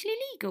 Might be actually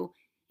legal.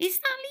 Is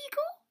that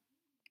legal?"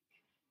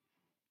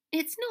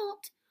 "It's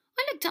not.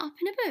 I looked it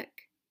up in a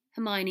book,"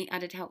 Hermione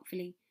added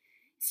helpfully.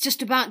 "It's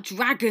just about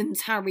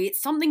dragons, Harry.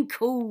 It's something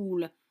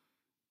cool,"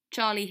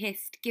 Charlie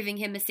hissed, giving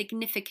him a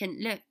significant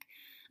look,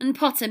 and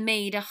Potter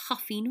made a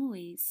huffy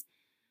noise.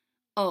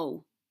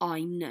 "Oh,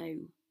 I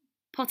know,"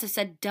 Potter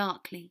said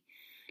darkly,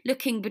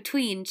 looking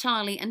between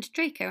Charlie and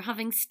Draco,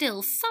 having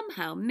still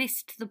somehow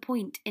missed the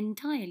point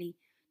entirely.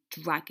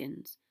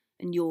 "Dragons,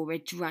 and you're a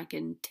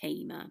dragon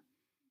tamer."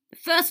 "The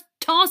first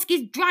task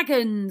is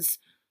dragons,"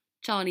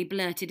 Charlie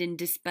blurted in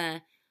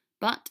despair,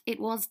 but it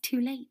was too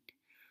late.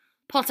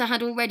 Potter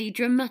had already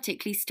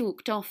dramatically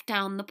stalked off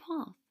down the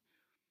path.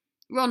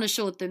 Ron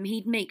assured them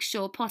he'd make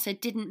sure Potter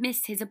didn't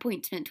miss his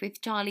appointment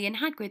with Charlie and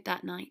Hagrid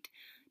that night,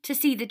 to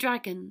see the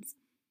dragons.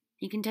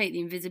 "He can take the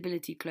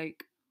invisibility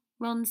cloak,"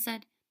 Ron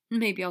said.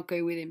 "Maybe I'll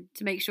go with him,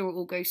 to make sure it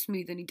all goes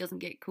smooth and he doesn't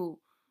get caught.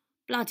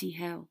 Bloody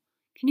hell.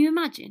 Can you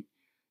imagine?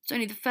 It's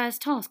only the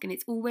first task and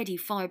it's already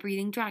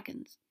fire-breathing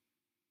dragons."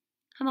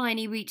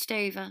 Hermione reached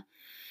over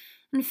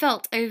and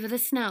felt over the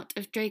snout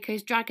of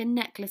Draco's dragon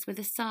necklace with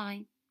a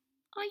sigh.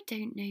 "I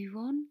don't know,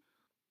 Ron.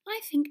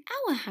 I think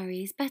our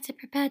Harry is better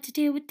prepared to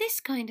deal with this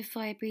kind of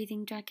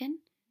fire-breathing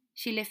dragon."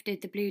 She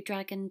lifted the blue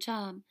dragon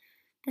charm.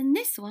 "Than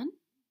this one,"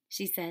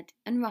 she said,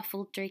 and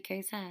ruffled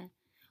Draco's hair.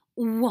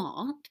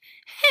 "What?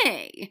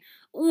 Hey,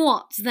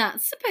 what's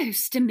that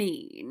supposed to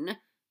mean?"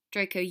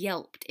 Draco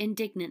yelped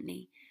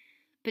indignantly.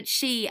 But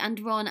she and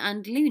Ron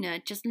and Luna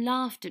just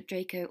laughed at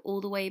Draco all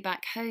the way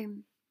back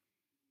home.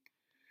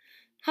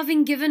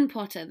 Having given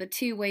Potter the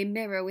two-way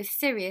mirror with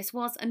Sirius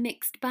was a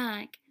mixed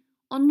bag.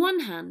 On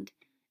one hand,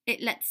 it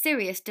let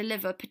Sirius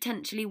deliver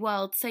potentially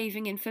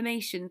world-saving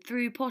information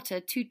through Potter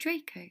to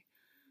Draco,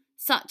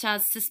 such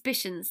as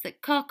suspicions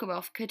that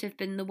Karkaroff could have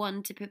been the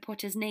one to put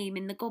Potter's name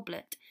in the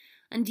goblet,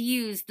 and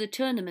use the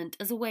tournament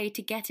as a way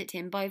to get at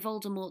him by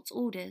Voldemort's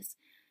orders.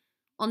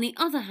 On the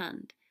other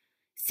hand,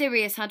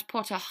 Sirius had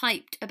Potter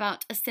hyped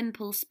about a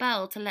simple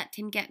spell to let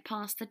him get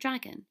past the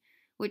dragon,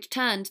 which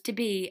turned to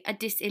be a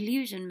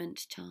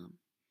disillusionment charm.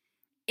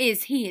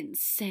 "Is he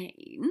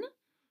insane?"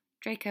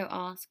 Draco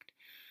asked,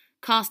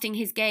 casting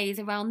his gaze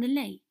around the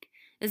lake,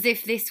 as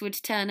if this would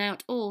turn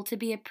out all to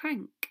be a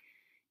prank.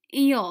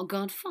 "Your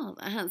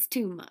godfather has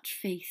too much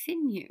faith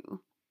in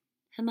you."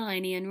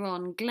 Hermione and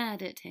Ron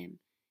glared at him.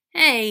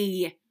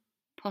 "Hey!"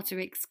 Potter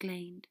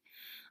exclaimed.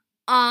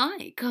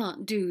 "I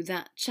can't do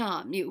that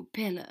charm, you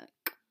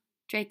pillock,"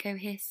 Draco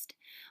hissed.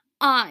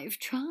 "I've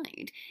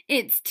tried.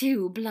 It's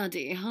too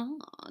bloody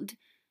hard,"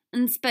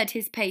 and sped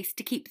his pace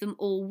to keep them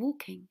all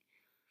walking.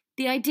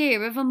 The idea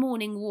of a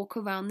morning walk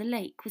around the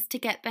lake was to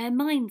get their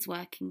minds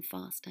working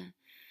faster,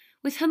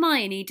 with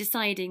Hermione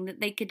deciding that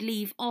they could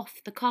leave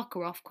off the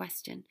Karkaroff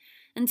question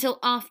until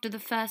after the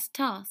first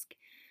task,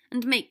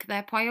 and make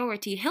their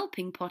priority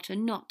helping Potter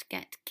not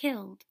get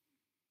killed.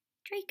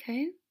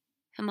 "Draco,"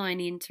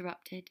 Hermione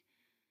interrupted,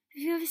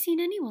 "have you ever seen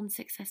anyone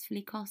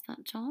successfully cast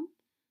that charm?"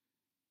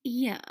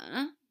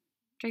 "Yeah,"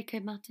 Draco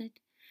muttered.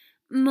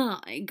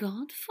 "My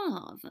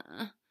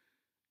godfather,"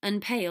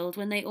 and paled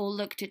when they all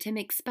looked at him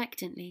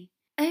expectantly.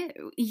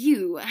 "Oh,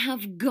 you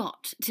have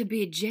got to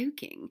be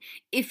joking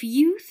if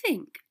you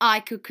think I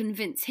could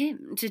convince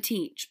him to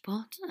teach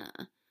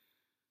Potter."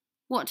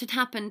 What had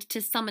happened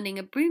to summoning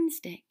a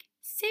broomstick?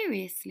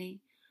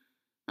 Seriously.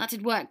 That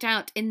had worked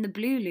out in the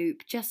Blue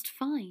Loop just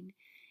fine,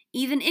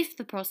 even if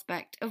the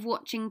prospect of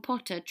watching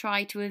Potter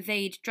try to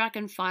evade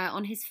Dragonfire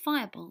on his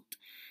firebolt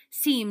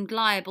seemed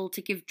liable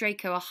to give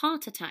Draco a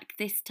heart attack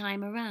this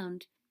time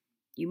around.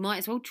 "You might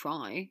as well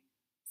try,"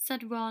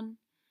 said Ron.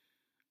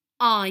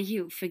 "Are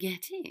you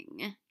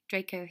forgetting,"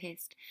 Draco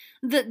hissed,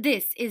 "that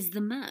this is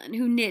the man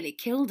who nearly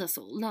killed us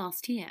all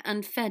last year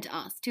and fed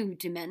us to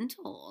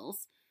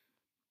Dementors?"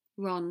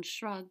 Ron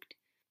shrugged.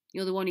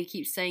 "You're the one who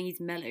keeps saying he's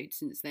mellowed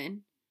since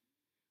then."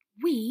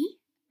 "We,"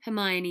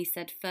 Hermione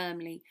said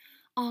firmly,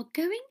 "are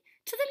going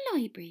to the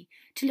library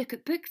to look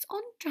at books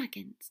on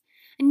dragons,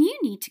 and you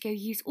need to go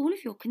use all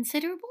of your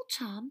considerable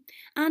charm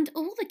and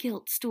all the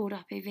guilt stored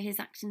up over his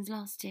actions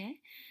last year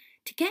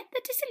to get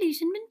the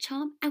disillusionment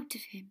charm out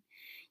of him.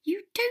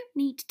 You don't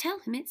need to tell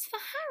him it's for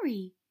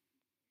Harry."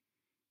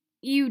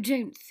 "You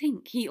don't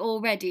think he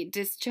already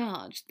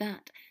discharged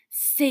that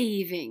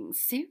saving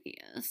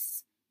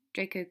Sirius?"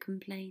 Draco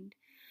complained.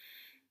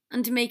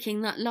 "And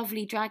making that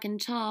lovely dragon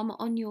charm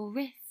on your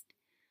wrist."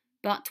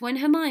 But when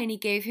Hermione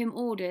gave him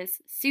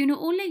orders, sooner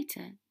or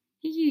later,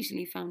 he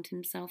usually found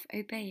himself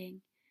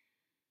obeying.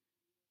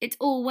 It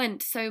all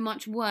went so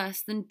much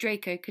worse than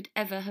Draco could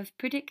ever have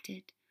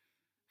predicted.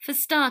 For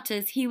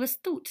starters, he was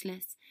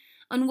thoughtless,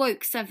 and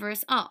woke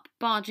Severus up,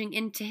 barging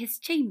into his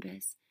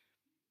chambers.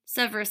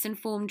 Severus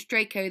informed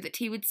Draco that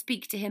he would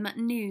speak to him at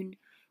noon,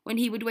 when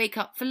he would wake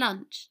up for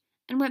lunch,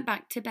 and went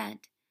back to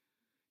bed.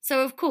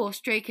 So of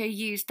course Draco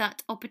used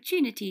that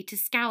opportunity to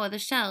scour the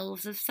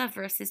shelves of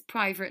Severus's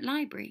private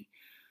library,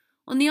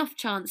 on the off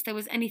chance there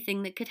was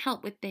anything that could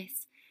help with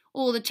this,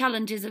 or the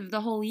challenges of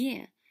the whole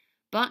year.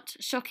 But,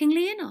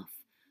 shockingly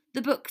enough,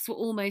 the books were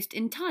almost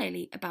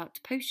entirely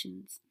about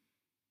potions.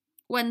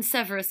 When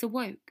Severus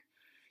awoke,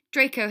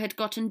 Draco had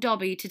gotten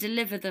Dobby to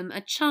deliver them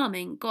a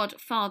charming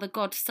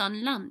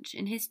godfather-godson lunch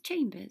in his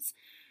chambers,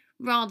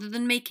 rather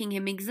than making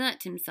him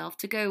exert himself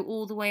to go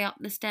all the way up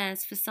the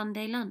stairs for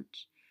Sunday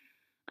lunch.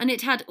 And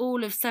it had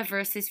all of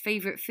Severus's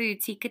favourite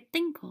foods he could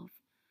think of,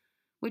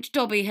 which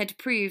Dobby had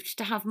proved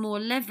to have more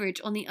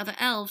leverage on the other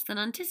elves than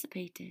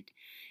anticipated,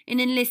 in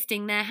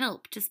enlisting their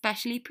help to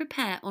specially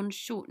prepare on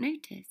short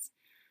notice.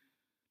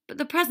 But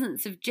the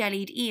presence of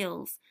jellied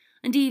eels,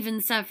 and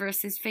even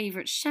Severus's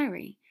favourite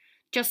sherry,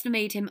 just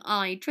made him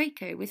eye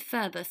Draco with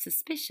further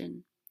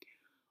suspicion.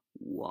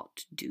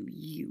 "What do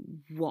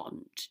you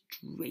want,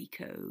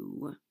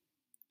 Draco?"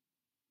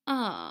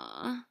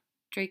 "Ah,"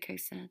 Draco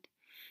said,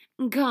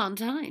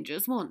 "can't I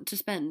just want to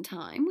spend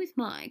time with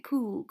my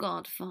cool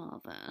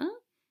godfather?"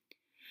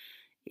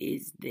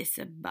 "Is this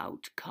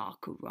about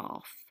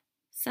Karkaroff?"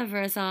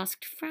 Severus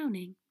asked,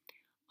 frowning.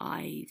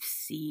 "I've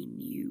seen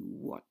you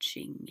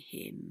watching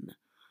him,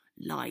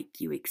 like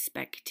you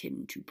expect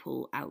him to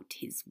pull out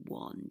his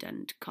wand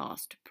and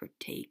cast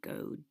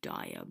Protego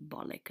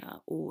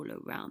Diabolica all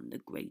around the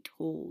Great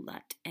Hall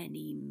at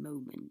any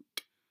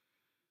moment."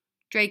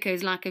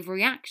 Draco's lack of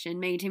reaction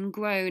made him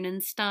groan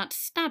and start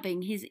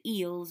stabbing his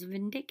eels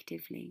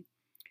vindictively.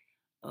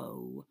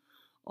 "Oh,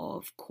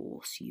 of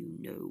course you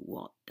know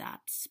what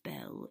that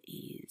spell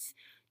is,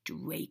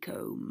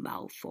 Draco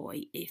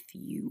Malfoy, if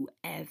you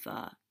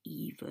ever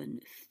even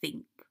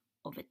think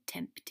of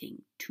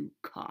attempting to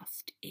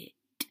cast it."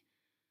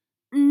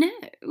 "No,"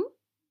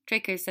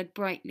 Draco said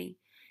brightly,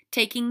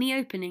 taking the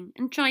opening,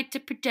 and tried to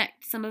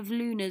project some of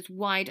Luna's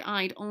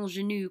wide-eyed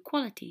ingenue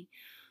quality,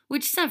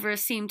 which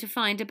Severus seemed to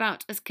find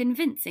about as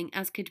convincing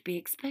as could be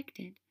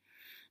expected.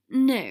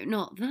 "No,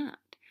 not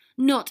that.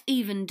 Not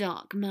even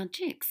dark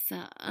magic,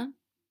 sir."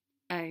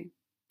 Oh,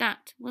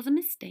 that was a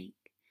mistake.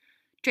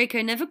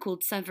 Draco never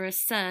called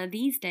Severus Sir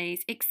these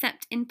days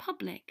except in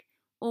public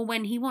or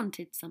when he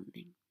wanted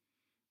something.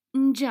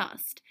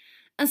 Just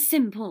a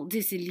simple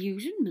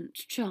disillusionment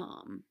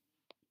charm.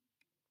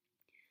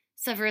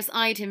 Severus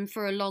eyed him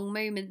for a long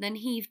moment, then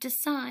heaved a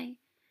sigh.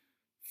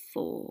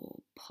 For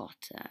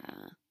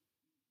Potter.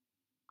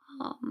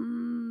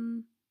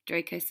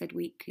 Draco said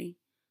weakly.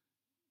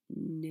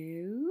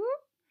 No?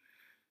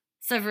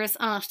 Severus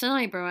arched an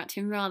eyebrow at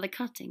him rather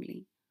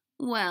cuttingly.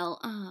 Well,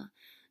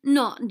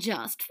 not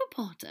just for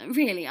Potter.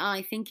 Really,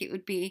 I think it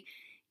would be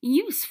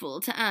useful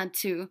to add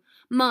to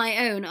my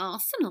own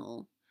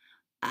arsenal.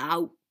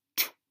 Out,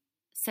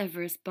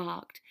 Severus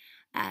barked,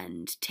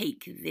 and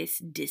take this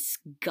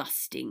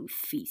disgusting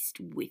feast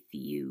with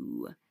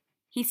you.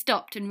 He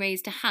stopped and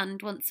raised a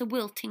hand once a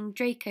wilting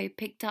Draco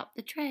picked up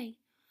the tray.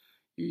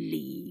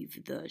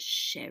 Leave the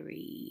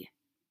sherry.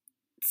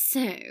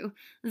 So,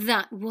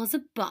 that was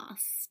a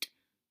bust,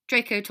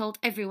 Draco told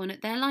everyone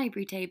at their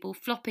library table,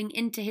 flopping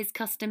into his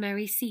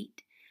customary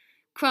seat.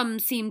 Crumb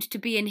seemed to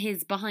be in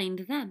his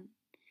behind them.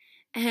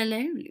 Hello,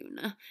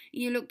 Luna.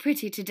 You look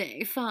pretty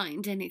today.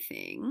 Find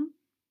anything?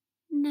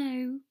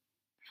 No,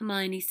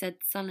 Hermione said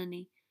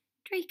sullenly.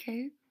 Draco,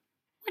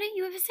 why don't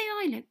you ever say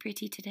I look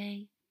pretty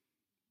today?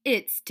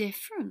 It's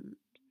different,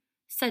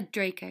 said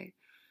Draco,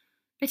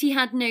 but he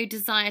had no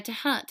desire to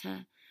hurt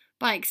her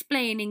by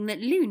explaining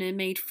that Luna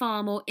made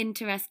far more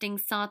interesting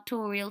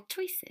sartorial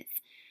choices,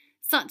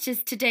 such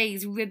as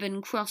today's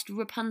ribbon-crossed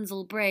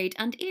Rapunzel braid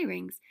and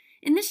earrings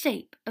in the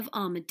shape of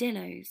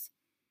armadillos.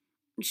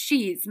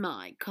 She's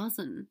my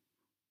cousin.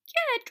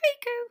 Yeah,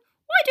 Draco,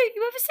 why don't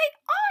you ever say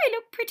I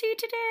look pretty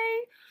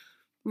today?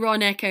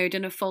 Ron echoed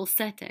in a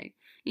falsetto,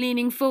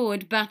 leaning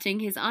forward, batting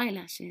his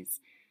eyelashes.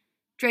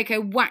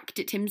 Draco whacked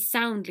at him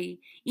soundly,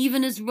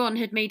 even as Ron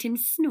had made him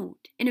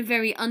snort in a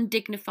very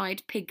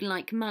undignified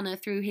pig-like manner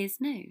through his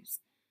nose.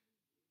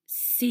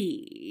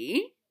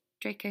 See,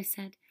 Draco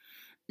said,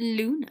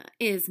 Luna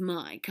is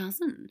my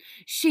cousin.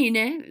 She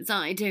knows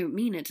I don't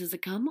mean it as a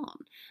come-on,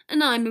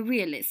 and I'm a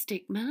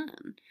realistic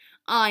man.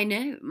 I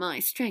know my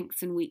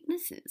strengths and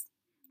weaknesses.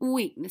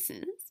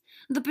 Weaknesses?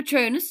 The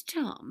Patronus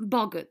charm,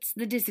 Boggart's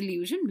the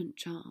disillusionment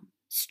charm.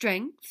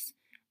 Strengths?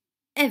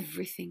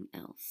 Everything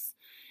else.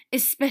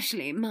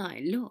 Especially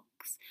my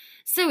looks.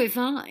 So if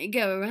I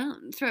go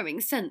around throwing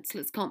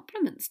senseless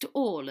compliments to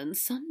all and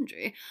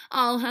sundry,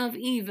 I'll have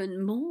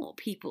even more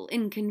people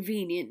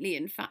inconveniently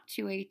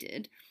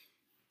infatuated.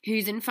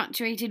 Who's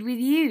infatuated with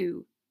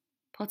you?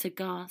 Potter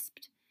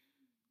gasped.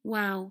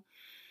 Wow.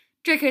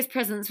 Draco's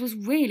presence was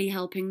really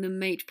helping them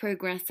make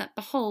progress at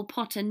the whole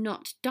Potter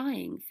not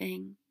dying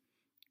thing.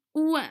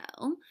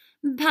 Well,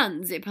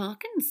 Pansy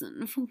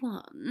Parkinson, for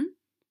one.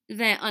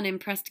 Their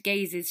unimpressed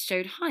gazes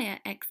showed higher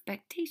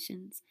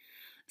expectations.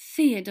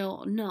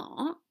 Theodore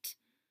not.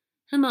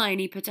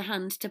 Hermione put a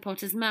hand to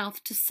Potter's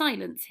mouth to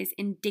silence his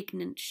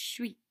indignant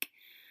shriek.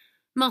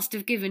 Must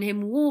have given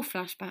him war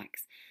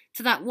flashbacks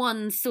to that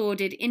one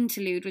sordid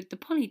interlude with the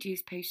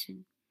polyjuice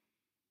potion.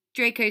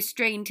 Draco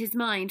strained his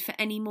mind for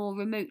any more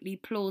remotely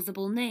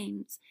plausible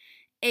names.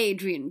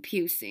 Adrian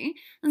Pusey,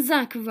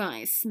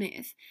 Zacharias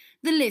Smith.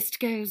 The list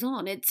goes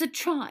on. It's a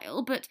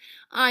trial, but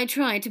I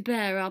try to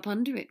bear up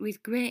under it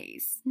with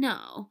grace.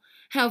 Now,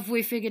 have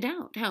we figured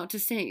out how to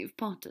save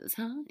Potter's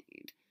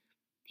hide?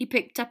 He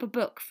picked up a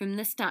book from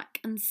the stack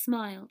and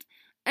smiled.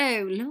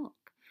 Oh, look,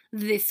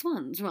 this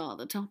one's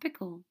rather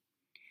topical.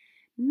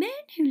 Men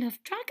Who Love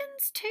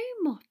Dragons Too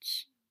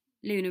Much,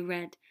 Luna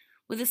read,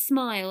 with a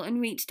smile,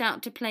 and reached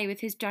out to play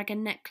with his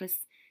dragon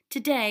necklace,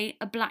 today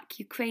a black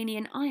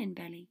Ukrainian iron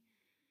belly.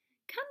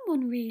 Can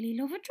one really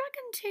love a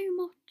dragon too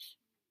much?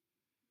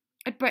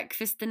 At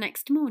breakfast the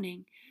next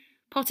morning,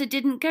 Potter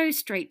didn't go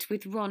straight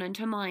with Ron and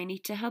Hermione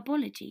to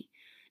herbology,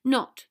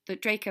 not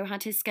that Draco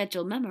had his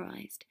schedule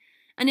memorized,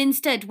 and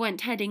instead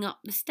went heading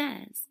up the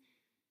stairs.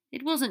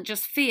 It wasn't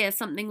just fear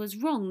something was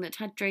wrong that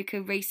had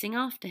Draco racing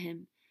after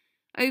him.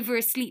 Over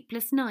a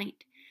sleepless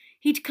night,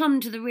 he'd come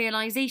to the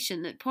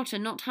realization that Potter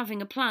not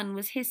having a plan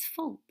was his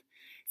fault,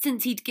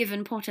 since he'd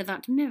given Potter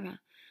that mirror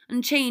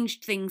and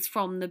changed things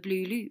from the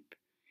blue loop,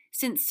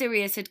 since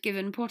Sirius had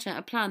given Potter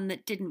a plan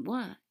that didn't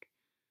work.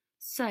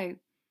 So,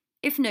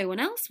 if no one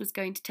else was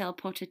going to tell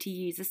Potter to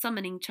use a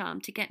summoning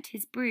charm to get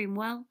his broom,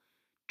 well,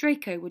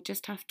 Draco would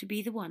just have to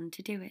be the one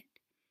to do it.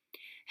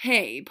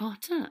 Hey,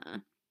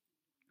 Potter,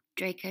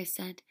 Draco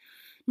said,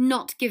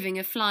 not giving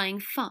a flying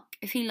fuck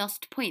if he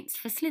lost points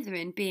for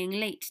Slytherin being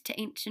late to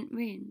ancient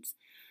runes.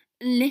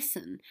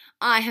 Listen,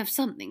 I have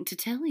something to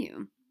tell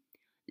you.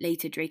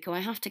 Later, Draco, I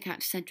have to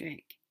catch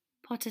Cedric,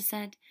 Potter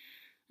said,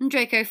 and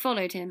Draco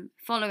followed him,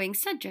 following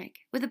Cedric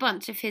with a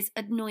bunch of his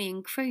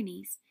annoying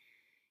cronies.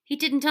 He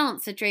didn't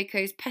answer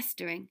Draco's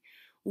pestering.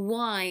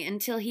 Why,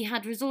 until he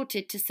had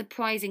resorted to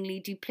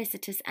surprisingly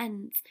duplicitous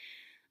ends,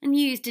 and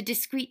used a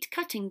discreet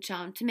cutting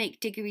charm to make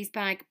Diggory's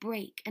bag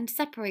break and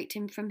separate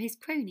him from his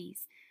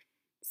cronies.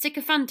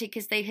 Sycophantic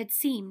as they had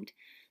seemed,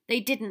 they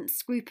didn't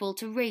scruple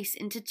to race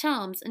into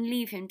charms and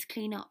leave him to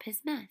clean up his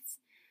mess.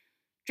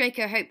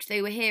 Draco hoped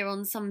they were here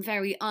on some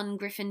very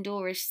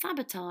un-Gryffindorish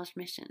sabotage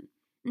mission,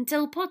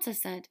 until Potter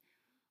said,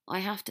 I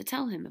have to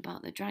tell him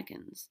about the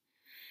dragons."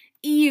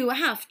 "You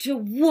have to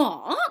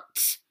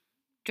what?"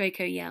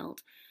 Draco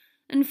yelled,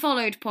 and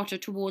followed Potter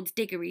towards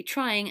Diggory,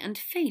 trying and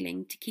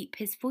failing to keep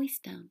his voice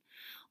down.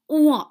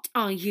 "What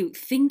are you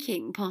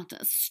thinking, Potter?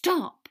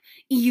 Stop!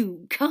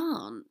 You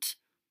can't!"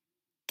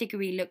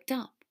 Diggory looked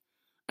up,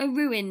 a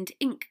ruined,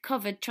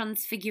 ink-covered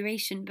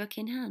transfiguration book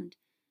in hand.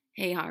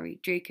 "Hey, Harry,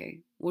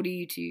 Draco, what are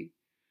you two?"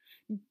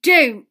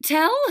 "Don't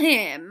tell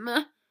him!"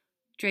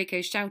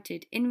 Draco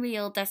shouted in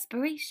real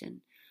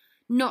desperation,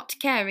 not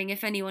caring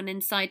if anyone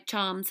inside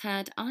Charms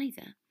heard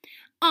either.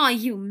 "Are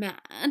you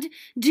mad?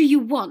 Do you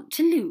want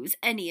to lose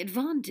any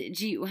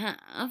advantage you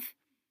have?"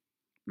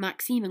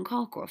 "Maxime and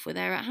Karkaroff were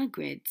there at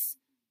Hagrid's,"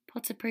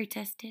 Potter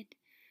protested.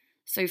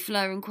 "So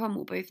Fleur and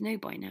Crumble both know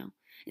by now.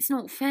 It's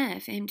not fair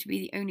for him to be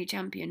the only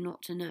champion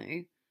not to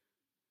know."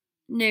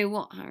 "Know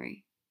what,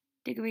 Harry?"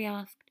 Diggory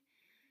asked,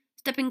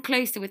 stepping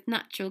closer with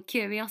natural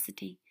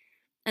curiosity.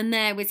 And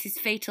there was his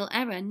fatal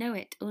error, know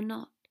it or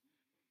not.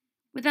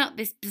 Without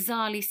this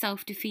bizarrely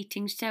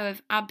self-defeating show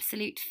of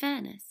absolute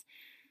fairness,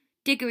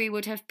 Diggory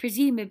would have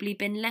presumably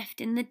been left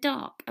in the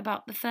dark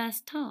about the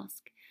first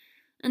task,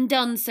 and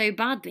done so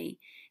badly,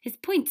 his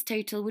points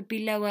total would be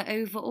lower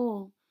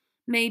overall,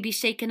 maybe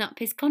shaken up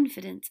his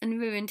confidence and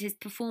ruined his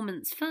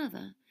performance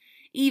further,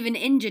 even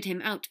injured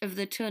him out of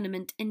the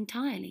tournament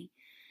entirely,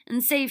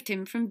 and saved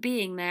him from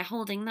being there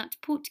holding that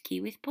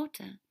portkey with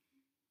Potter.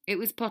 It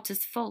was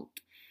Potter's fault.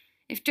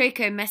 If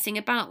Draco messing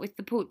about with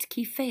the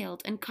portkey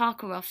failed and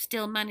Karkaroff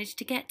still managed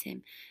to get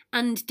him,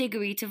 and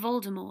Diggory to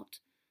Voldemort.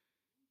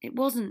 It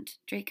wasn't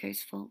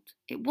Draco's fault.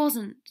 It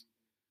wasn't.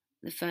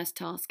 "The first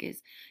task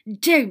is—"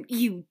 "Don't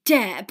you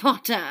dare,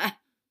 Potter!"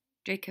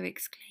 Draco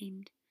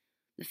exclaimed.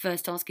 "The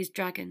first task is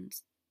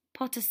dragons,"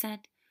 Potter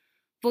said,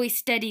 voice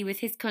steady with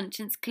his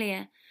conscience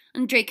clear,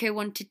 and Draco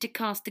wanted to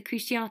cast the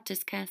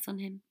Cruciatus curse on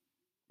him.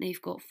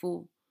 "They've got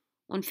 4,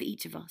 1 for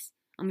each of us,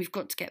 and we've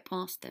got to get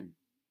past them."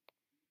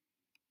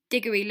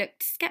 Diggory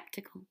looked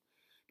sceptical,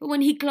 but when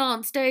he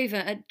glanced over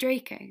at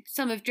Draco,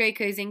 some of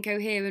Draco's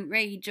incoherent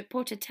rage at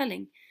Potter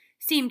telling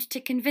seemed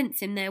to convince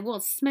him there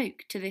was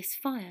smoke to this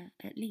fire,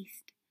 at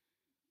least.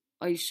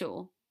 "Are you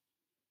sure?"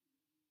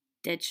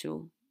 "Dead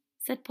sure,"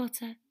 said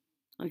Potter.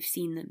 "I've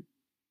seen them."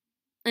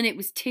 And it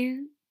was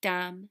too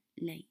damn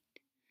late.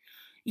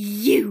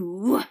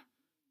 "You!"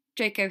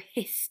 Draco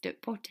hissed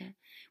at Potter,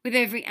 with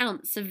every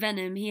ounce of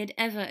venom he had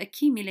ever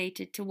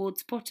accumulated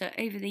towards Potter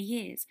over the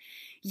years.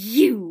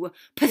 "You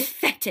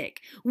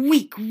pathetic,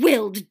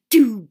 weak-willed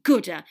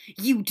do-gooder!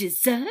 You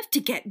deserve to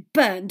get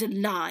burned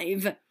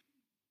alive!"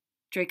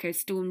 Draco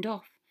stormed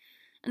off,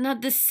 and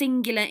had the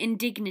singular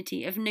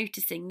indignity of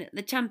noticing that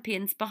the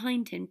champions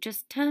behind him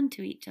just turned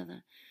to each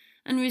other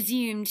and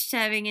resumed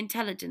sharing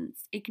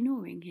intelligence,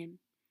 ignoring him.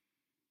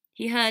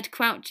 He heard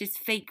Crouch's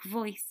fake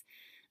voice,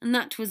 and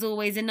that was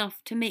always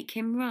enough to make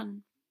him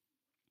run.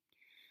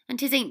 And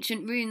his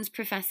ancient runes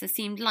professor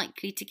seemed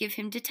likely to give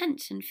him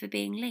detention for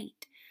being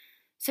late,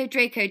 so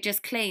Draco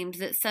just claimed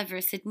that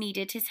Severus had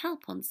needed his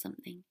help on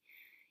something.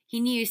 He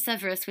knew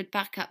Severus would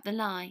back up the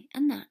lie,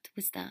 and that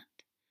was that.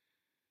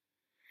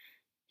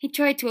 He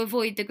tried to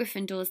avoid the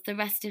Gryffindors the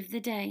rest of the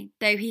day,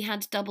 though he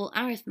had double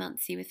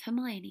arithmancy with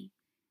Hermione.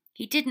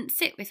 He didn't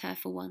sit with her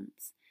for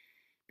once,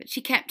 but she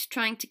kept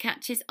trying to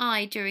catch his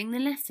eye during the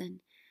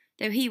lesson,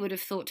 though he would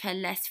have thought her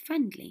less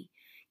friendly,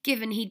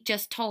 given he'd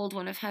just told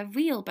one of her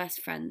real best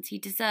friends he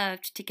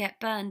deserved to get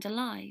burned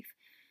alive.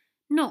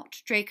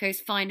 Not Draco's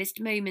finest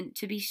moment,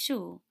 to be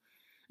sure,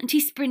 and he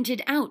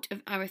sprinted out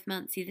of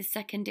arithmancy the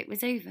second it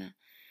was over,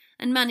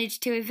 and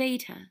managed to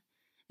evade her,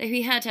 though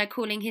he heard her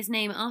calling his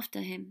name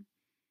after him.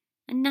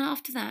 And now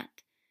after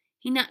that,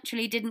 he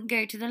naturally didn't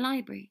go to the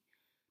library,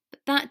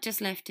 but that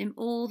just left him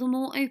all the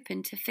more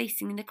open to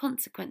facing the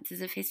consequences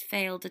of his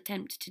failed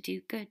attempt to do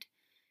good.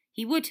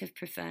 He would have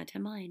preferred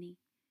Hermione.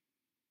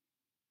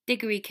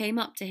 Diggory came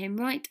up to him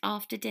right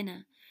after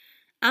dinner,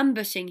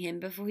 ambushing him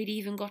before he'd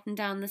even gotten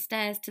down the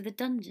stairs to the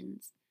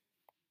dungeons.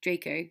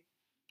 "Draco,"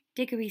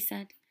 Diggory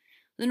said,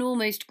 with an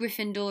almost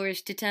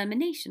Gryffindorish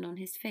determination on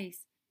his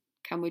face,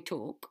 "can we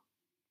talk?"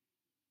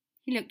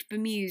 He looked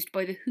bemused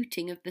by the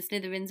hooting of the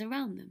Slytherins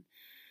around them,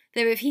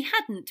 though if he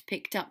hadn't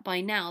picked up by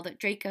now that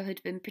Draco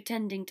had been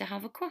pretending to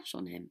have a crush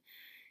on him,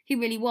 he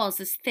really was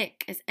as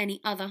thick as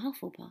any other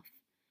Hufflepuff.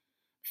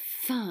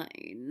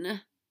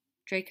 "Fine,"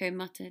 Draco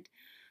muttered,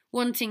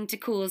 wanting to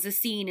cause a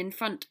scene in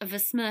front of a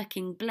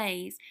smirking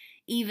Blaze,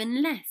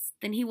 even less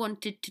than he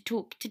wanted to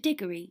talk to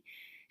Diggory,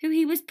 who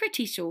he was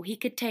pretty sure he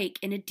could take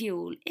in a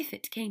duel if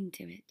it came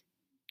to it.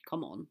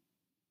 "Come on,"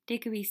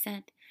 Diggory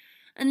said,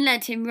 and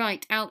led him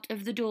right out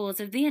of the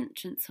doors of the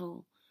entrance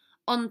hall,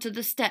 onto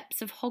the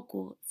steps of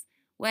Hogwarts,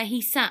 where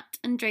he sat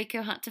and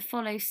Draco had to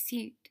follow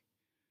suit.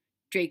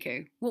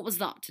 "Draco, what was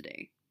that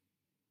today?"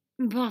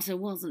 "Potter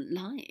wasn't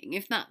lying,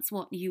 if that's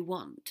what you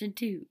want to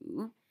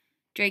do,"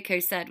 Draco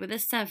said with a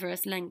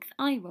Severus-length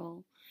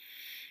eye-roll.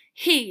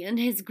 "He and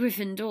his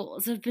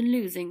Gryffindors have been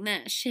losing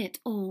their shit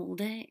all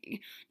day,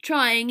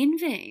 trying in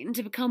vain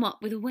to come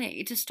up with a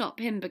way to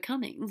stop him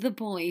becoming the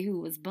boy who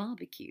was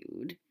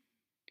barbecued."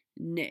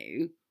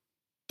 "No,"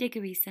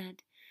 Diggory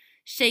said,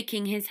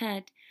 shaking his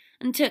head,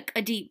 and took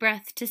a deep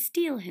breath to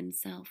steel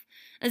himself,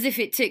 as if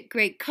it took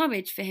great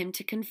courage for him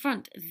to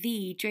confront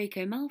the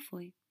Draco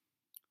Malfoy.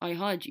 I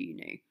heard you,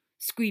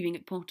 screaming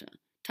at Potter,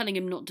 telling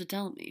him not to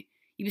tell me.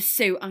 You were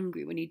so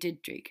angry when you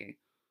did, Draco.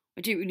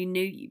 I don't really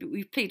know you, but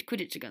we've played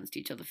Quidditch against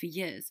each other for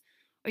years.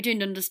 I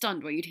don't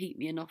understand why you'd hate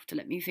me enough to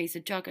let me face a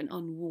dragon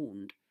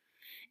unwarned.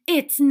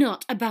 It's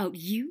not about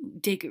you,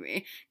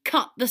 Diggory.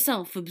 Cut the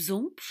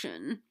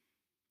self-absorption.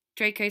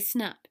 Draco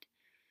snapped,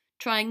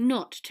 trying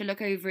not to look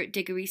over at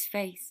Diggory's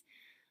face,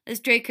 as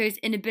Draco's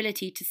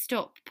inability to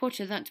stop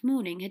Potter that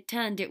morning had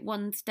turned it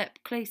one step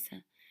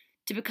closer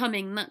to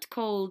becoming that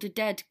cold,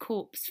 dead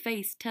corpse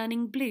face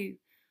turning blue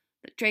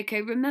that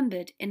Draco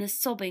remembered in a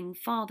sobbing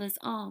father's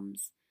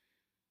arms.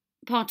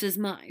 Potter's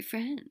my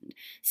friend,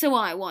 so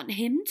I want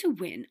him to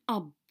win,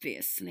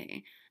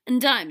 obviously,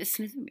 and I'm a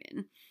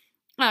Slytherin.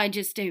 I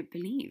just don't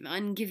believe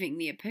I'm giving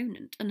the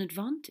opponent an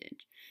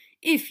advantage.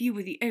 If you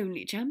were the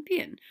only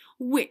champion,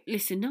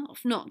 witless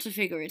enough not to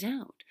figure it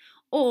out,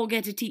 or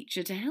get a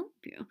teacher to help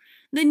you,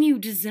 then you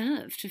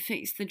deserve to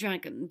face the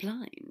dragon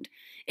blind.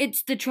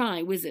 It's the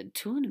Triwizard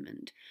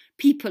Tournament.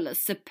 People are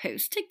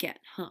supposed to get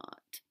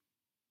hurt.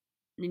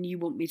 And you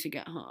want me to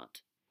get hurt?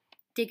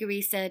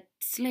 Diggory said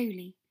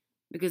slowly.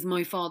 Because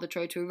my father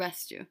tried to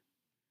arrest you.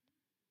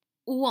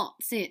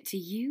 What's it to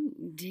you,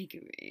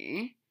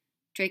 Diggory?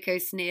 Draco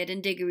sneered,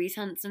 and Diggory's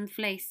handsome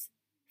face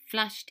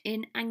flashed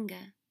in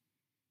anger.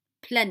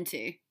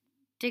 Plenty,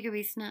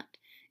 Diggory snapped.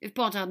 If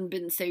Potter hadn't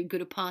been so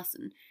good a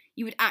person,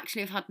 you would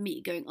actually have had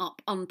me going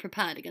up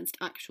unprepared against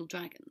actual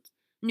dragons.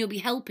 And you'll be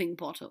helping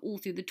Potter all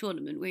through the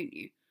tournament, won't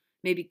you?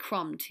 Maybe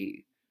Krum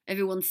too.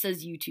 Everyone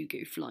says you two go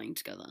flying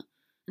together.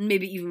 And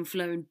maybe even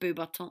Fleur and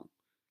Beauxbaton.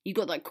 You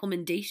got that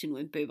commendation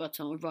when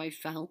Beauxbaton arrived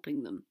for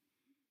helping them.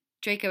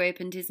 Draco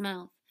opened his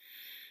mouth,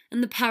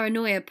 and the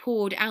paranoia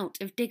poured out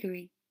of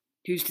Diggory.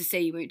 Who's to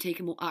say you won't take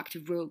a more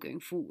active role going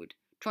forward?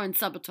 Try and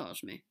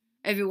sabotage me.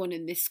 Everyone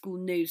in this school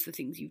knows the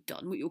things you've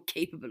done, what you're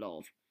capable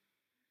of.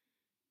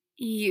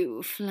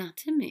 You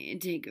flatter me,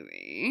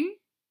 Diggory,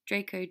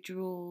 Draco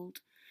drawled.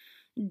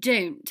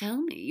 Don't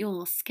tell me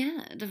you're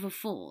scared of a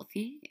fourth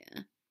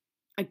year.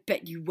 I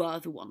bet you were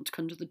the one to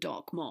come to the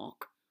dark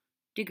mark,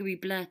 Diggory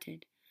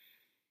blurted.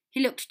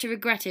 He looked to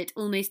regret it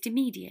almost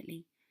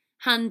immediately,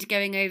 hand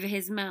going over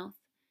his mouth,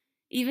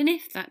 even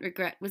if that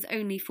regret was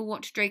only for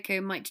what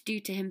Draco might do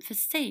to him for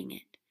saying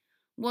it.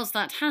 Was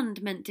that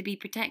hand meant to be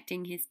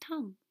protecting his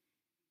tongue?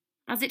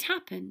 As it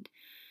happened,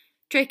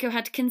 Draco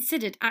had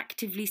considered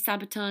actively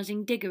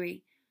sabotaging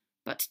Diggory,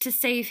 but to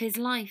save his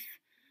life,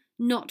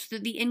 not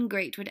that the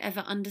ingrate would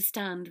ever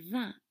understand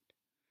that.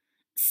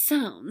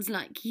 Sounds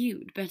like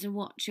you'd better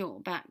watch your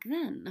back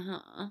then,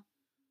 huh?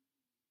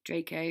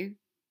 Draco.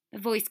 A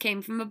voice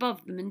came from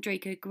above them, and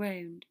Draco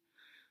groaned.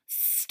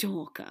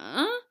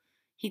 Stalker?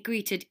 He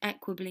greeted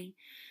equably,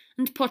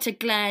 and Potter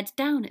glared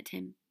down at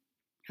him.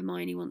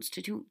 Hermione wants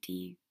to talk to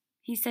you,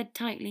 he said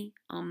tightly.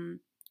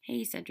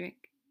 Hey,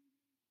 Cedric.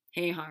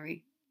 Hey,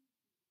 Harry.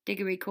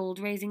 Diggory called,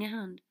 raising a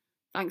hand.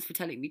 Thanks for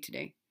telling me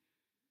today.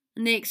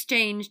 And they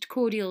exchanged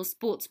cordial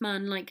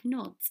sportsman-like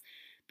nods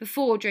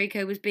before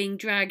Draco was being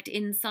dragged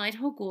inside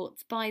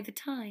Hogwarts by the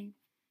tide.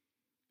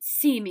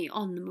 See me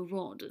on the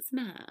Marauders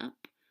map,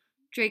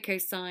 Draco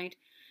sighed,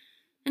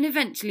 and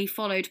eventually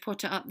followed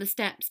Potter up the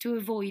steps to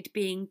avoid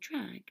being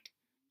dragged.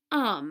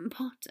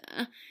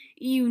 Potter,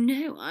 you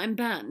know I'm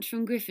banned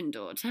from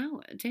Gryffindor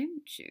Tower,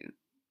 don't you?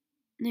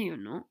 No, you're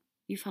not.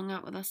 You've hung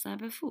out with us there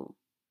before.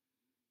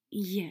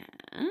 Yeah?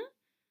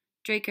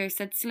 Draco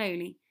said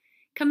slowly,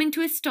 coming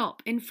to a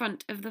stop in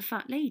front of the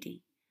fat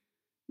lady.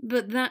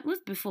 But that was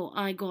before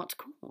I got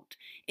caught,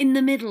 in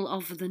the middle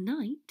of the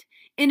night,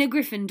 in a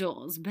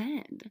Gryffindor's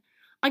bed.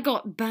 I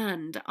got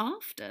banned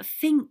after.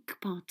 Think,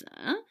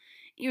 Potter.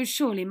 You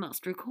surely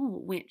must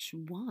recall which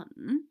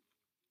one.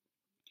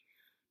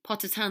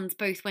 Potter's hands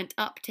both went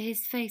up to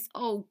his face.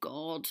 Oh,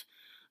 God.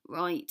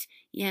 Right.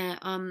 Yeah,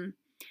 I'll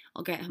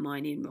get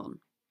Hermione and Ron.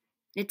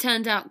 It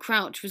turned out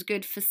Crouch was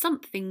good for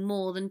something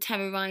more than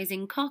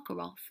terrorising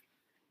Karkaroff.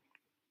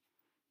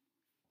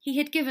 He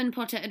had given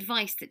Potter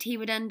advice that he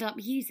would end up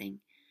using,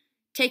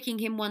 taking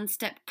him one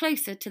step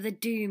closer to the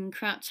doom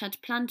Crouch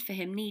had planned for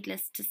him,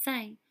 needless to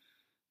say.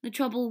 The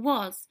trouble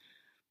was,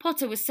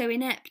 Potter was so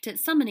inept at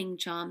summoning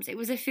charms it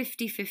was a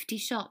 50-50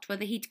 shot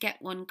whether he'd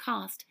get one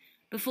cast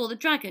before the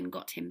dragon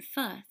got him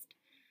first.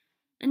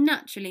 And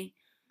naturally,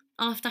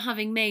 after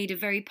having made a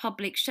very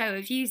public show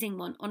of using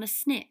one on a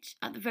snitch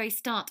at the very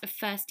start of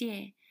first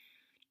year,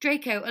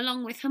 Draco,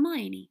 along with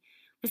Hermione,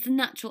 was the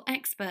natural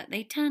expert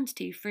they turned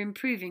to for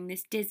improving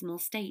this dismal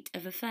state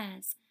of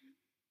affairs.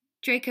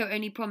 Draco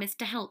only promised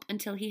to help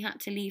until he had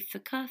to leave for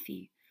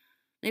curfew,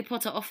 though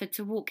Potter offered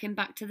to walk him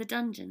back to the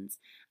dungeons,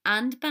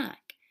 and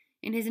back,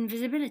 in his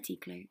invisibility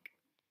cloak.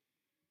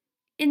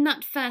 In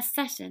that first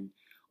session,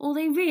 all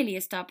they really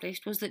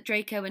established was that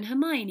Draco and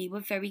Hermione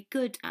were very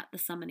good at the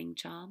summoning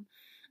charm,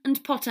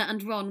 and Potter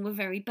and Ron were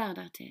very bad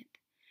at it.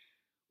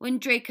 When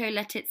Draco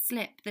let it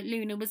slip that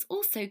Luna was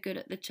also good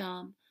at the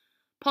charm,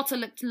 Potter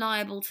looked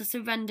liable to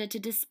surrender to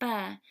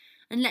despair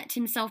and let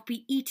himself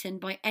be eaten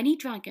by any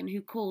dragon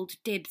who called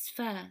dibs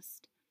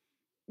first.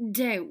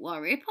 Don't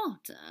worry,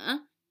 Potter,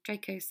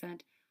 Draco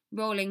said,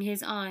 rolling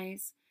his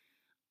eyes.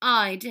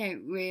 I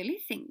don't really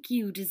think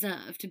you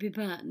deserve to be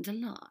burned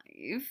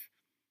alive.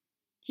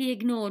 He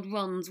ignored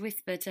Ron's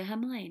whisper to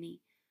Hermione.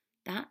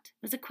 That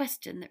was a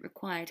question that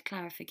required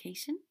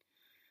clarification,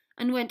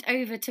 and went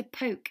over to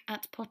poke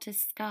at Potter's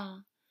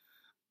scar.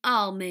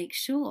 I'll make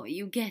sure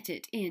you get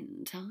it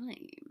in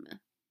time.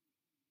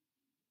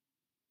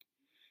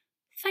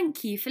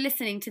 Thank you for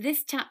listening to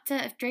this chapter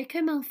of Draco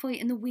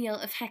Malfoy and the Wheel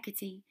of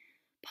Hecate,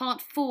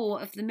 Part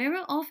 4 of the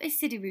Mirror of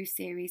Isiduru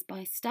series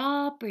by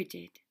Star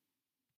Bridget.